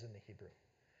ideas in the Hebrew.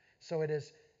 So it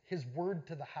is his word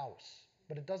to the house,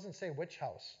 but it doesn't say which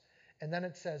house. And then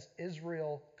it says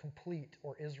Israel complete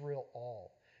or Israel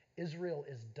all. Israel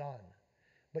is done.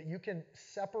 But you can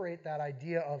separate that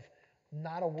idea of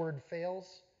not a word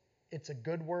fails. It's a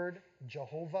good word,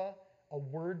 Jehovah, a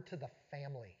word to the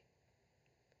family.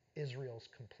 Israel's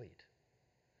complete.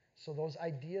 So those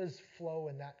ideas flow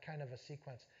in that kind of a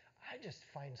sequence. I just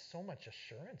find so much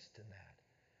assurance in that.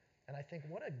 And I think,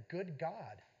 what a good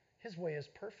God. His way is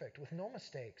perfect with no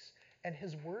mistakes. And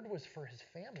his word was for his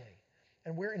family.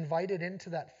 And we're invited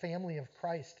into that family of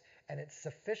Christ, and it's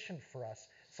sufficient for us.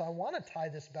 So I want to tie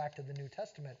this back to the New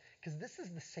Testament, because this is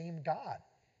the same God.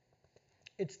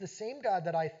 It's the same God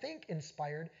that I think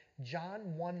inspired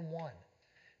John 1:1.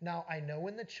 Now, I know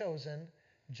in The Chosen,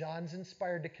 John's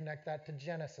inspired to connect that to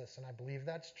Genesis, and I believe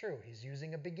that's true. He's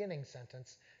using a beginning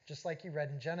sentence, just like he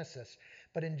read in Genesis.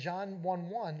 But in John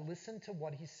 1:1, listen to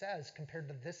what he says compared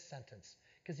to this sentence,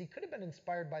 because he could have been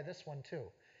inspired by this one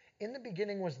too. In the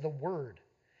beginning was the Word,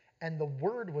 and the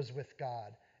Word was with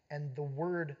God, and the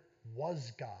Word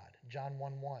was God. John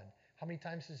 1:1. How many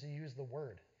times does he use the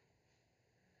word?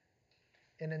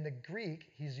 And in the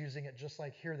Greek, he's using it just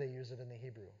like here they use it in the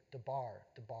Hebrew. Debar,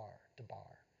 debar,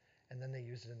 debar. And then they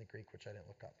use it in the Greek, which I didn't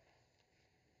look up.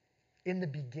 In the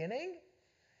beginning,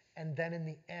 and then in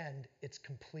the end, it's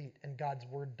complete, and God's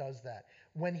word does that.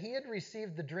 When he had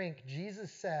received the drink,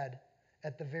 Jesus said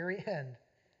at the very end,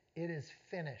 "It is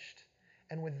finished."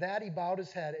 And with that, he bowed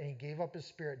his head and he gave up his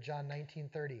spirit, John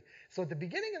 19:30. So at the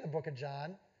beginning of the book of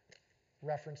John,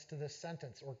 reference to this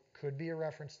sentence, or could be a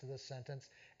reference to this sentence.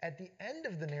 At the end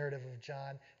of the narrative of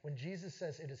John, when Jesus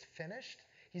says it is finished,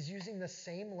 he's using the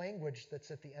same language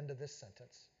that's at the end of this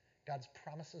sentence. God's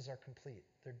promises are complete.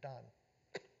 They're done.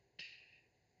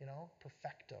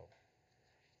 Perfecto.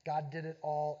 God did it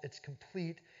all. It's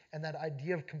complete. And that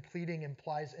idea of completing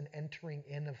implies an entering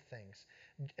in of things.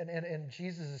 And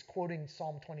Jesus is quoting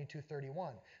Psalm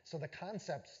 22:31. So the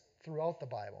concepts throughout the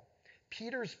Bible.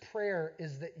 Peter's prayer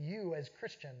is that you, as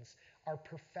Christians, are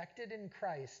perfected in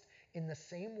Christ in the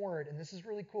same word. And this is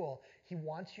really cool. He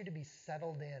wants you to be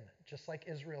settled in, just like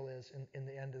Israel is in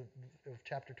the end of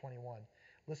chapter 21.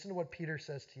 Listen to what Peter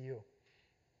says to you.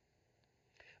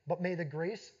 But may the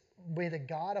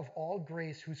God of all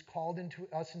grace, who's called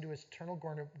us into his eternal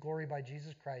glory by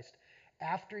Jesus Christ,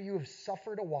 after you have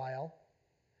suffered a while,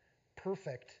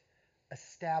 perfect,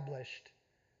 established,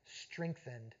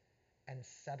 strengthened, and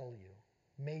settle you.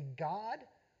 May God,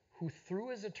 who through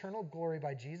his eternal glory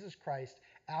by Jesus Christ,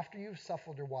 after you've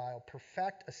suffered a while,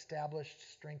 perfect, establish,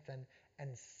 strengthen,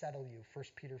 and settle you.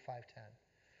 1 Peter 5:10.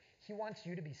 He wants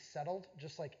you to be settled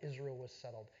just like Israel was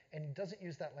settled. And he doesn't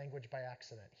use that language by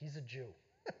accident. He's a Jew.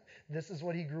 This is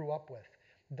what he grew up with.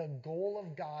 The goal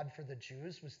of God for the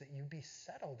Jews was that you be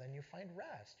settled and you find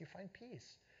rest, you find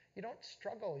peace. You don't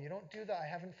struggle. You don't do the "I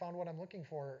haven't found what I'm looking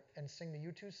for" and sing the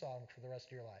U2 song for the rest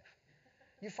of your life.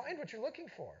 You find what you're looking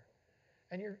for,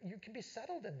 and you can be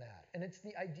settled in that. And it's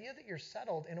the idea that you're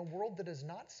settled in a world that is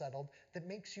not settled that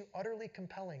makes you utterly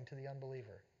compelling to the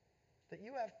unbeliever. That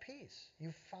you have peace.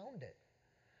 You've found it,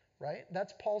 right?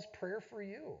 That's Paul's prayer for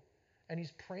you. And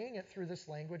he's praying it through this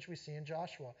language we see in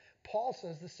Joshua. Paul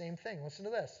says the same thing. Listen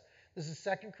to this. This is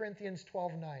 2 Corinthians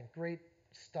 12:9. Great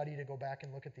study to go back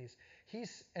and look at these. He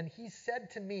said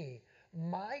to me,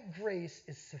 "My grace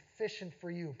is sufficient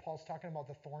for you." Paul's talking about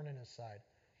the thorn in his side.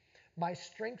 "My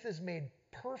strength is made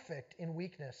perfect in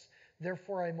weakness.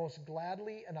 Therefore most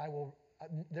gladly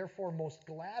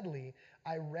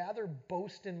I rather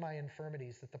boast in my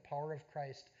infirmities, that the power of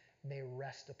Christ may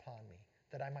rest upon me,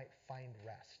 that I might find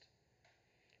rest."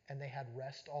 And they had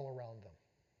rest all around them,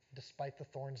 despite the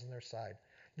thorns in their side.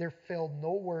 There failed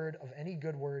no word of any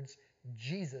good words.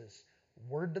 Jesus,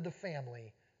 word to the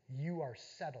family, you are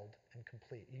settled and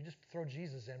complete. You just throw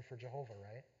Jesus in for Jehovah,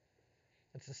 right?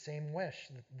 It's the same wish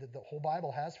that the whole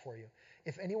Bible has for you.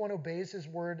 If anyone obeys his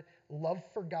word, love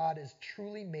for God is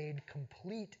truly made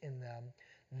complete in them.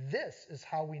 This is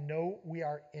how we know we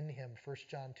are in him, 1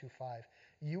 John 2:5.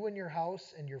 You and your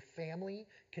house and your family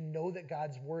can know that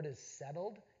God's word is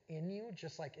settled in you,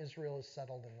 just like Israel is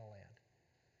settled in the land.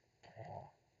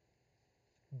 Oh.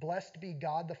 Blessed be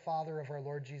God the Father of our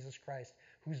Lord Jesus Christ,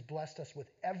 who's blessed us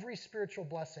with every spiritual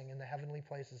blessing in the heavenly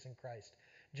places in Christ,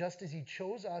 just as he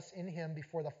chose us in him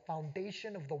before the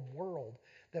foundation of the world,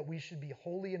 that we should be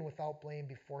holy and without blame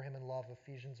before him in love.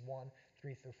 Ephesians 1,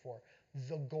 3 through 4.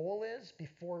 The goal is,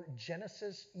 before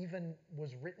Genesis even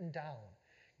was written down,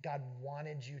 God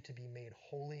wanted you to be made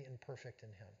holy and perfect in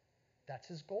him. That's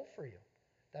his goal for you.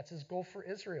 That's his goal for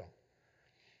Israel.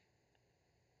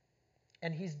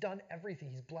 And he's done everything.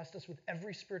 He's blessed us with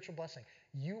every spiritual blessing.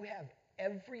 You have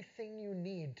everything you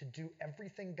need to do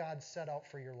everything God set out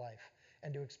for your life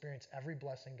and to experience every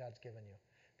blessing God's given you.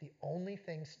 The only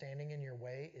thing standing in your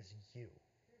way is you.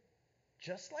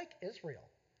 Just like Israel.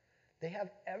 They have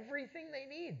everything they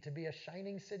need to be a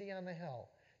shining city on the hill.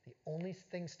 The only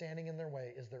thing standing in their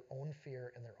way is their own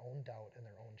fear and their own doubt and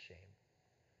their own shame.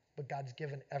 But God's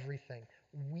given everything.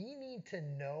 We need to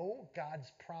know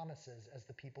God's promises as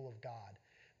the people of God,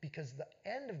 because the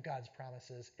end of God's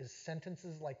promises is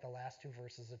sentences like the last two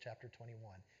verses of chapter 21.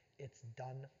 It's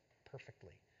done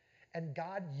perfectly. And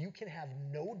God, you can have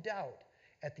no doubt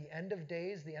at the end of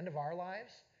days, the end of our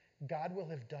lives, God will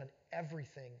have done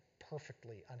everything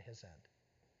perfectly on his end.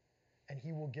 And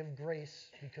he will give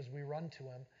grace because we run to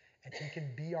him, and he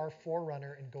can be our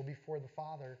forerunner and go before the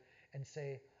Father and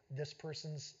say, this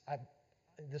person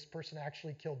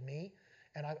actually killed me,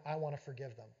 and I want to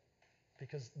forgive them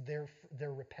because they're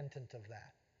repentant of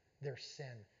that, their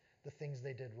sin, the things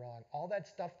they did wrong. All that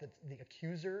stuff that the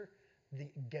accuser, the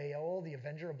Geol, the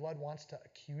avenger of blood, wants to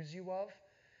accuse you of,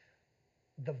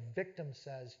 the victim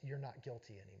says, you're not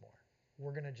guilty anymore.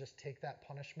 We're going to just take that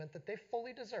punishment that they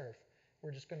fully deserve.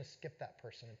 We're just going to skip that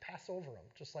person and pass over them,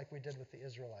 just like we did with the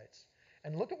Israelites.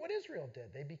 And look at what Israel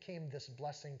did. They became this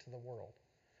blessing to the world.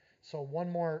 So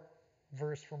one more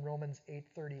verse from Romans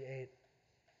 8:38.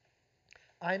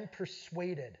 I'm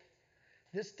persuaded.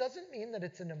 This doesn't mean that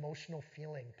it's an emotional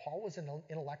feeling. Paul was an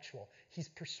intellectual. He's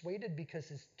persuaded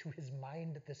because to his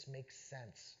mind this makes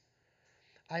sense.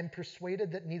 I'm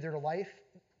persuaded that neither life,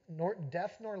 nor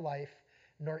death, nor life,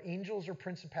 nor angels or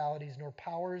principalities, nor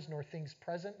powers, nor things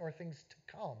present, nor things to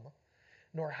come,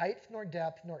 nor height, nor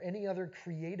depth, nor any other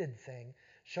created thing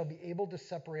shall be able to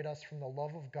separate us from the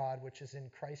love of God, which is in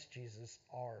Christ Jesus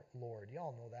our Lord. You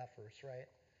all know that verse, right?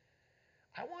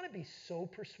 I want to be so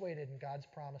persuaded in God's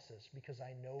promises because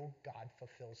I know God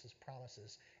fulfills his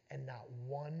promises, and not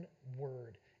one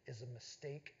word is a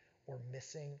mistake or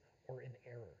missing or in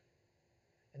error.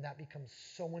 And that becomes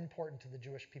so important to the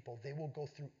Jewish people. They will go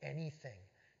through anything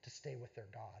to stay with their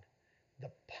God.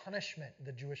 The punishment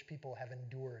the Jewish people have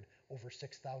endured over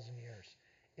 6,000 years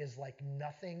is like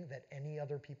nothing that any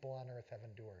other people on earth have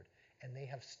endured. And they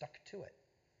have stuck to it.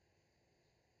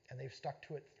 And they've stuck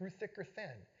to it through thick or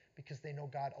thin because they know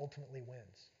God ultimately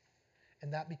wins.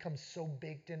 And that becomes so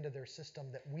baked into their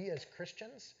system that we as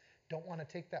Christians don't want to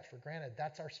take that for granted.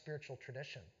 That's our spiritual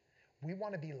tradition. We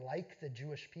want to be like the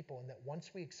Jewish people in that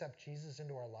once we accept Jesus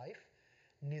into our life,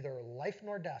 neither life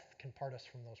nor death can part us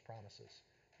from those promises.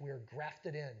 We are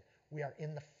grafted in. We are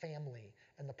in the family,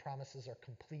 and the promises are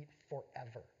complete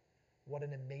forever. What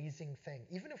an amazing thing.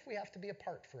 Even if we have to be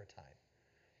apart for a time,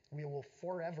 we will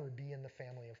forever be in the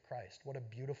family of Christ. What a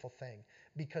beautiful thing.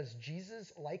 Because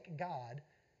Jesus, like God,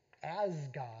 as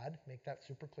God, make that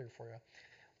super clear for you,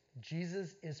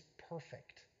 Jesus is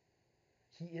perfect.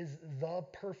 He is the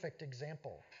perfect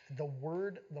example. The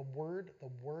Word,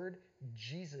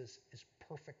 Jesus is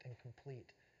perfect and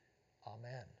complete.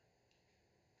 Amen.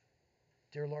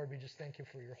 Dear Lord, we just thank you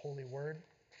for your holy word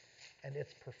and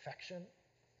its perfection.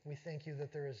 We thank you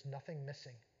that there is nothing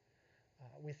missing.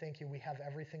 We thank you we have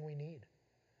everything we need.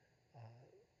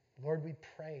 Lord, we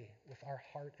pray with our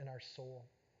heart and our soul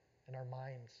and our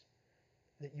minds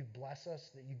that you bless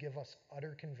us, that you give us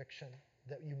utter conviction,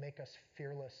 that you make us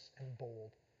fearless and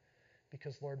bold.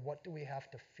 Because, Lord, what do we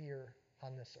have to fear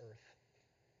on this earth?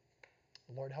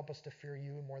 Lord, help us to fear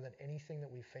you more than anything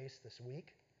that we face this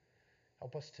week.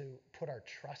 Help us to put our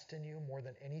trust in you more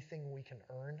than anything we can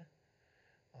earn.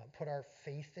 Put our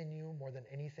faith in you more than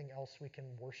anything else we can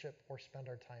worship or spend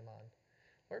our time on.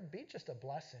 Lord, be just a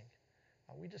blessing.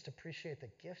 We just appreciate the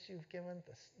gifts you've given,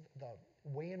 the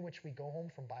way in which we go home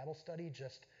from Bible study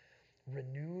just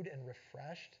renewed and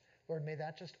refreshed. Lord, may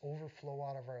that just overflow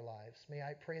out of our lives. May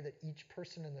I pray that each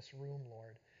person in this room,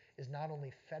 Lord, is not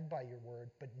only fed by your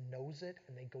word, but knows it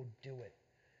and they go do it.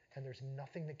 And there's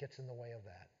nothing that gets in the way of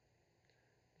that.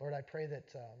 Lord, I pray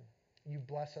that you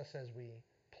bless us as we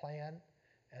plan,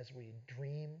 as we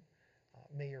dream.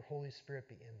 May your Holy Spirit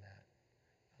be in that.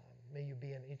 May you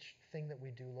be in each thing that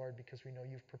we do, Lord, because we know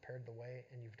you've prepared the way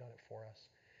and you've done it for us.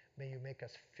 May you make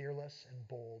us fearless and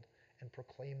bold and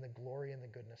proclaim the glory and the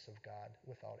goodness of God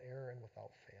without error and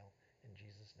without fail. In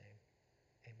Jesus' name,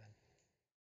 amen.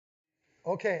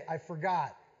 Okay, I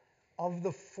forgot. Of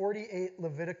the 48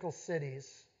 Levitical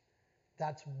cities,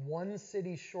 that's one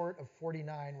city short of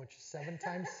 49, which is 7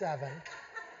 times 7,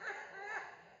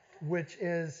 which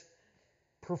is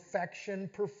perfection,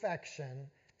 perfection.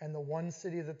 And the one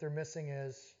city that they're missing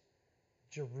is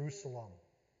Jerusalem.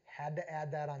 Had to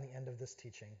add that on the end of this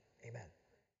teaching. Amen.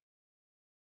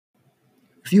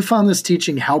 If you found this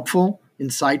teaching helpful,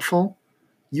 insightful,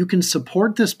 you can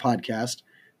support this podcast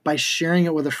by sharing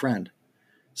it with a friend.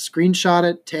 Screenshot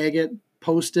it, tag it,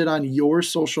 post it on your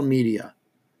social media.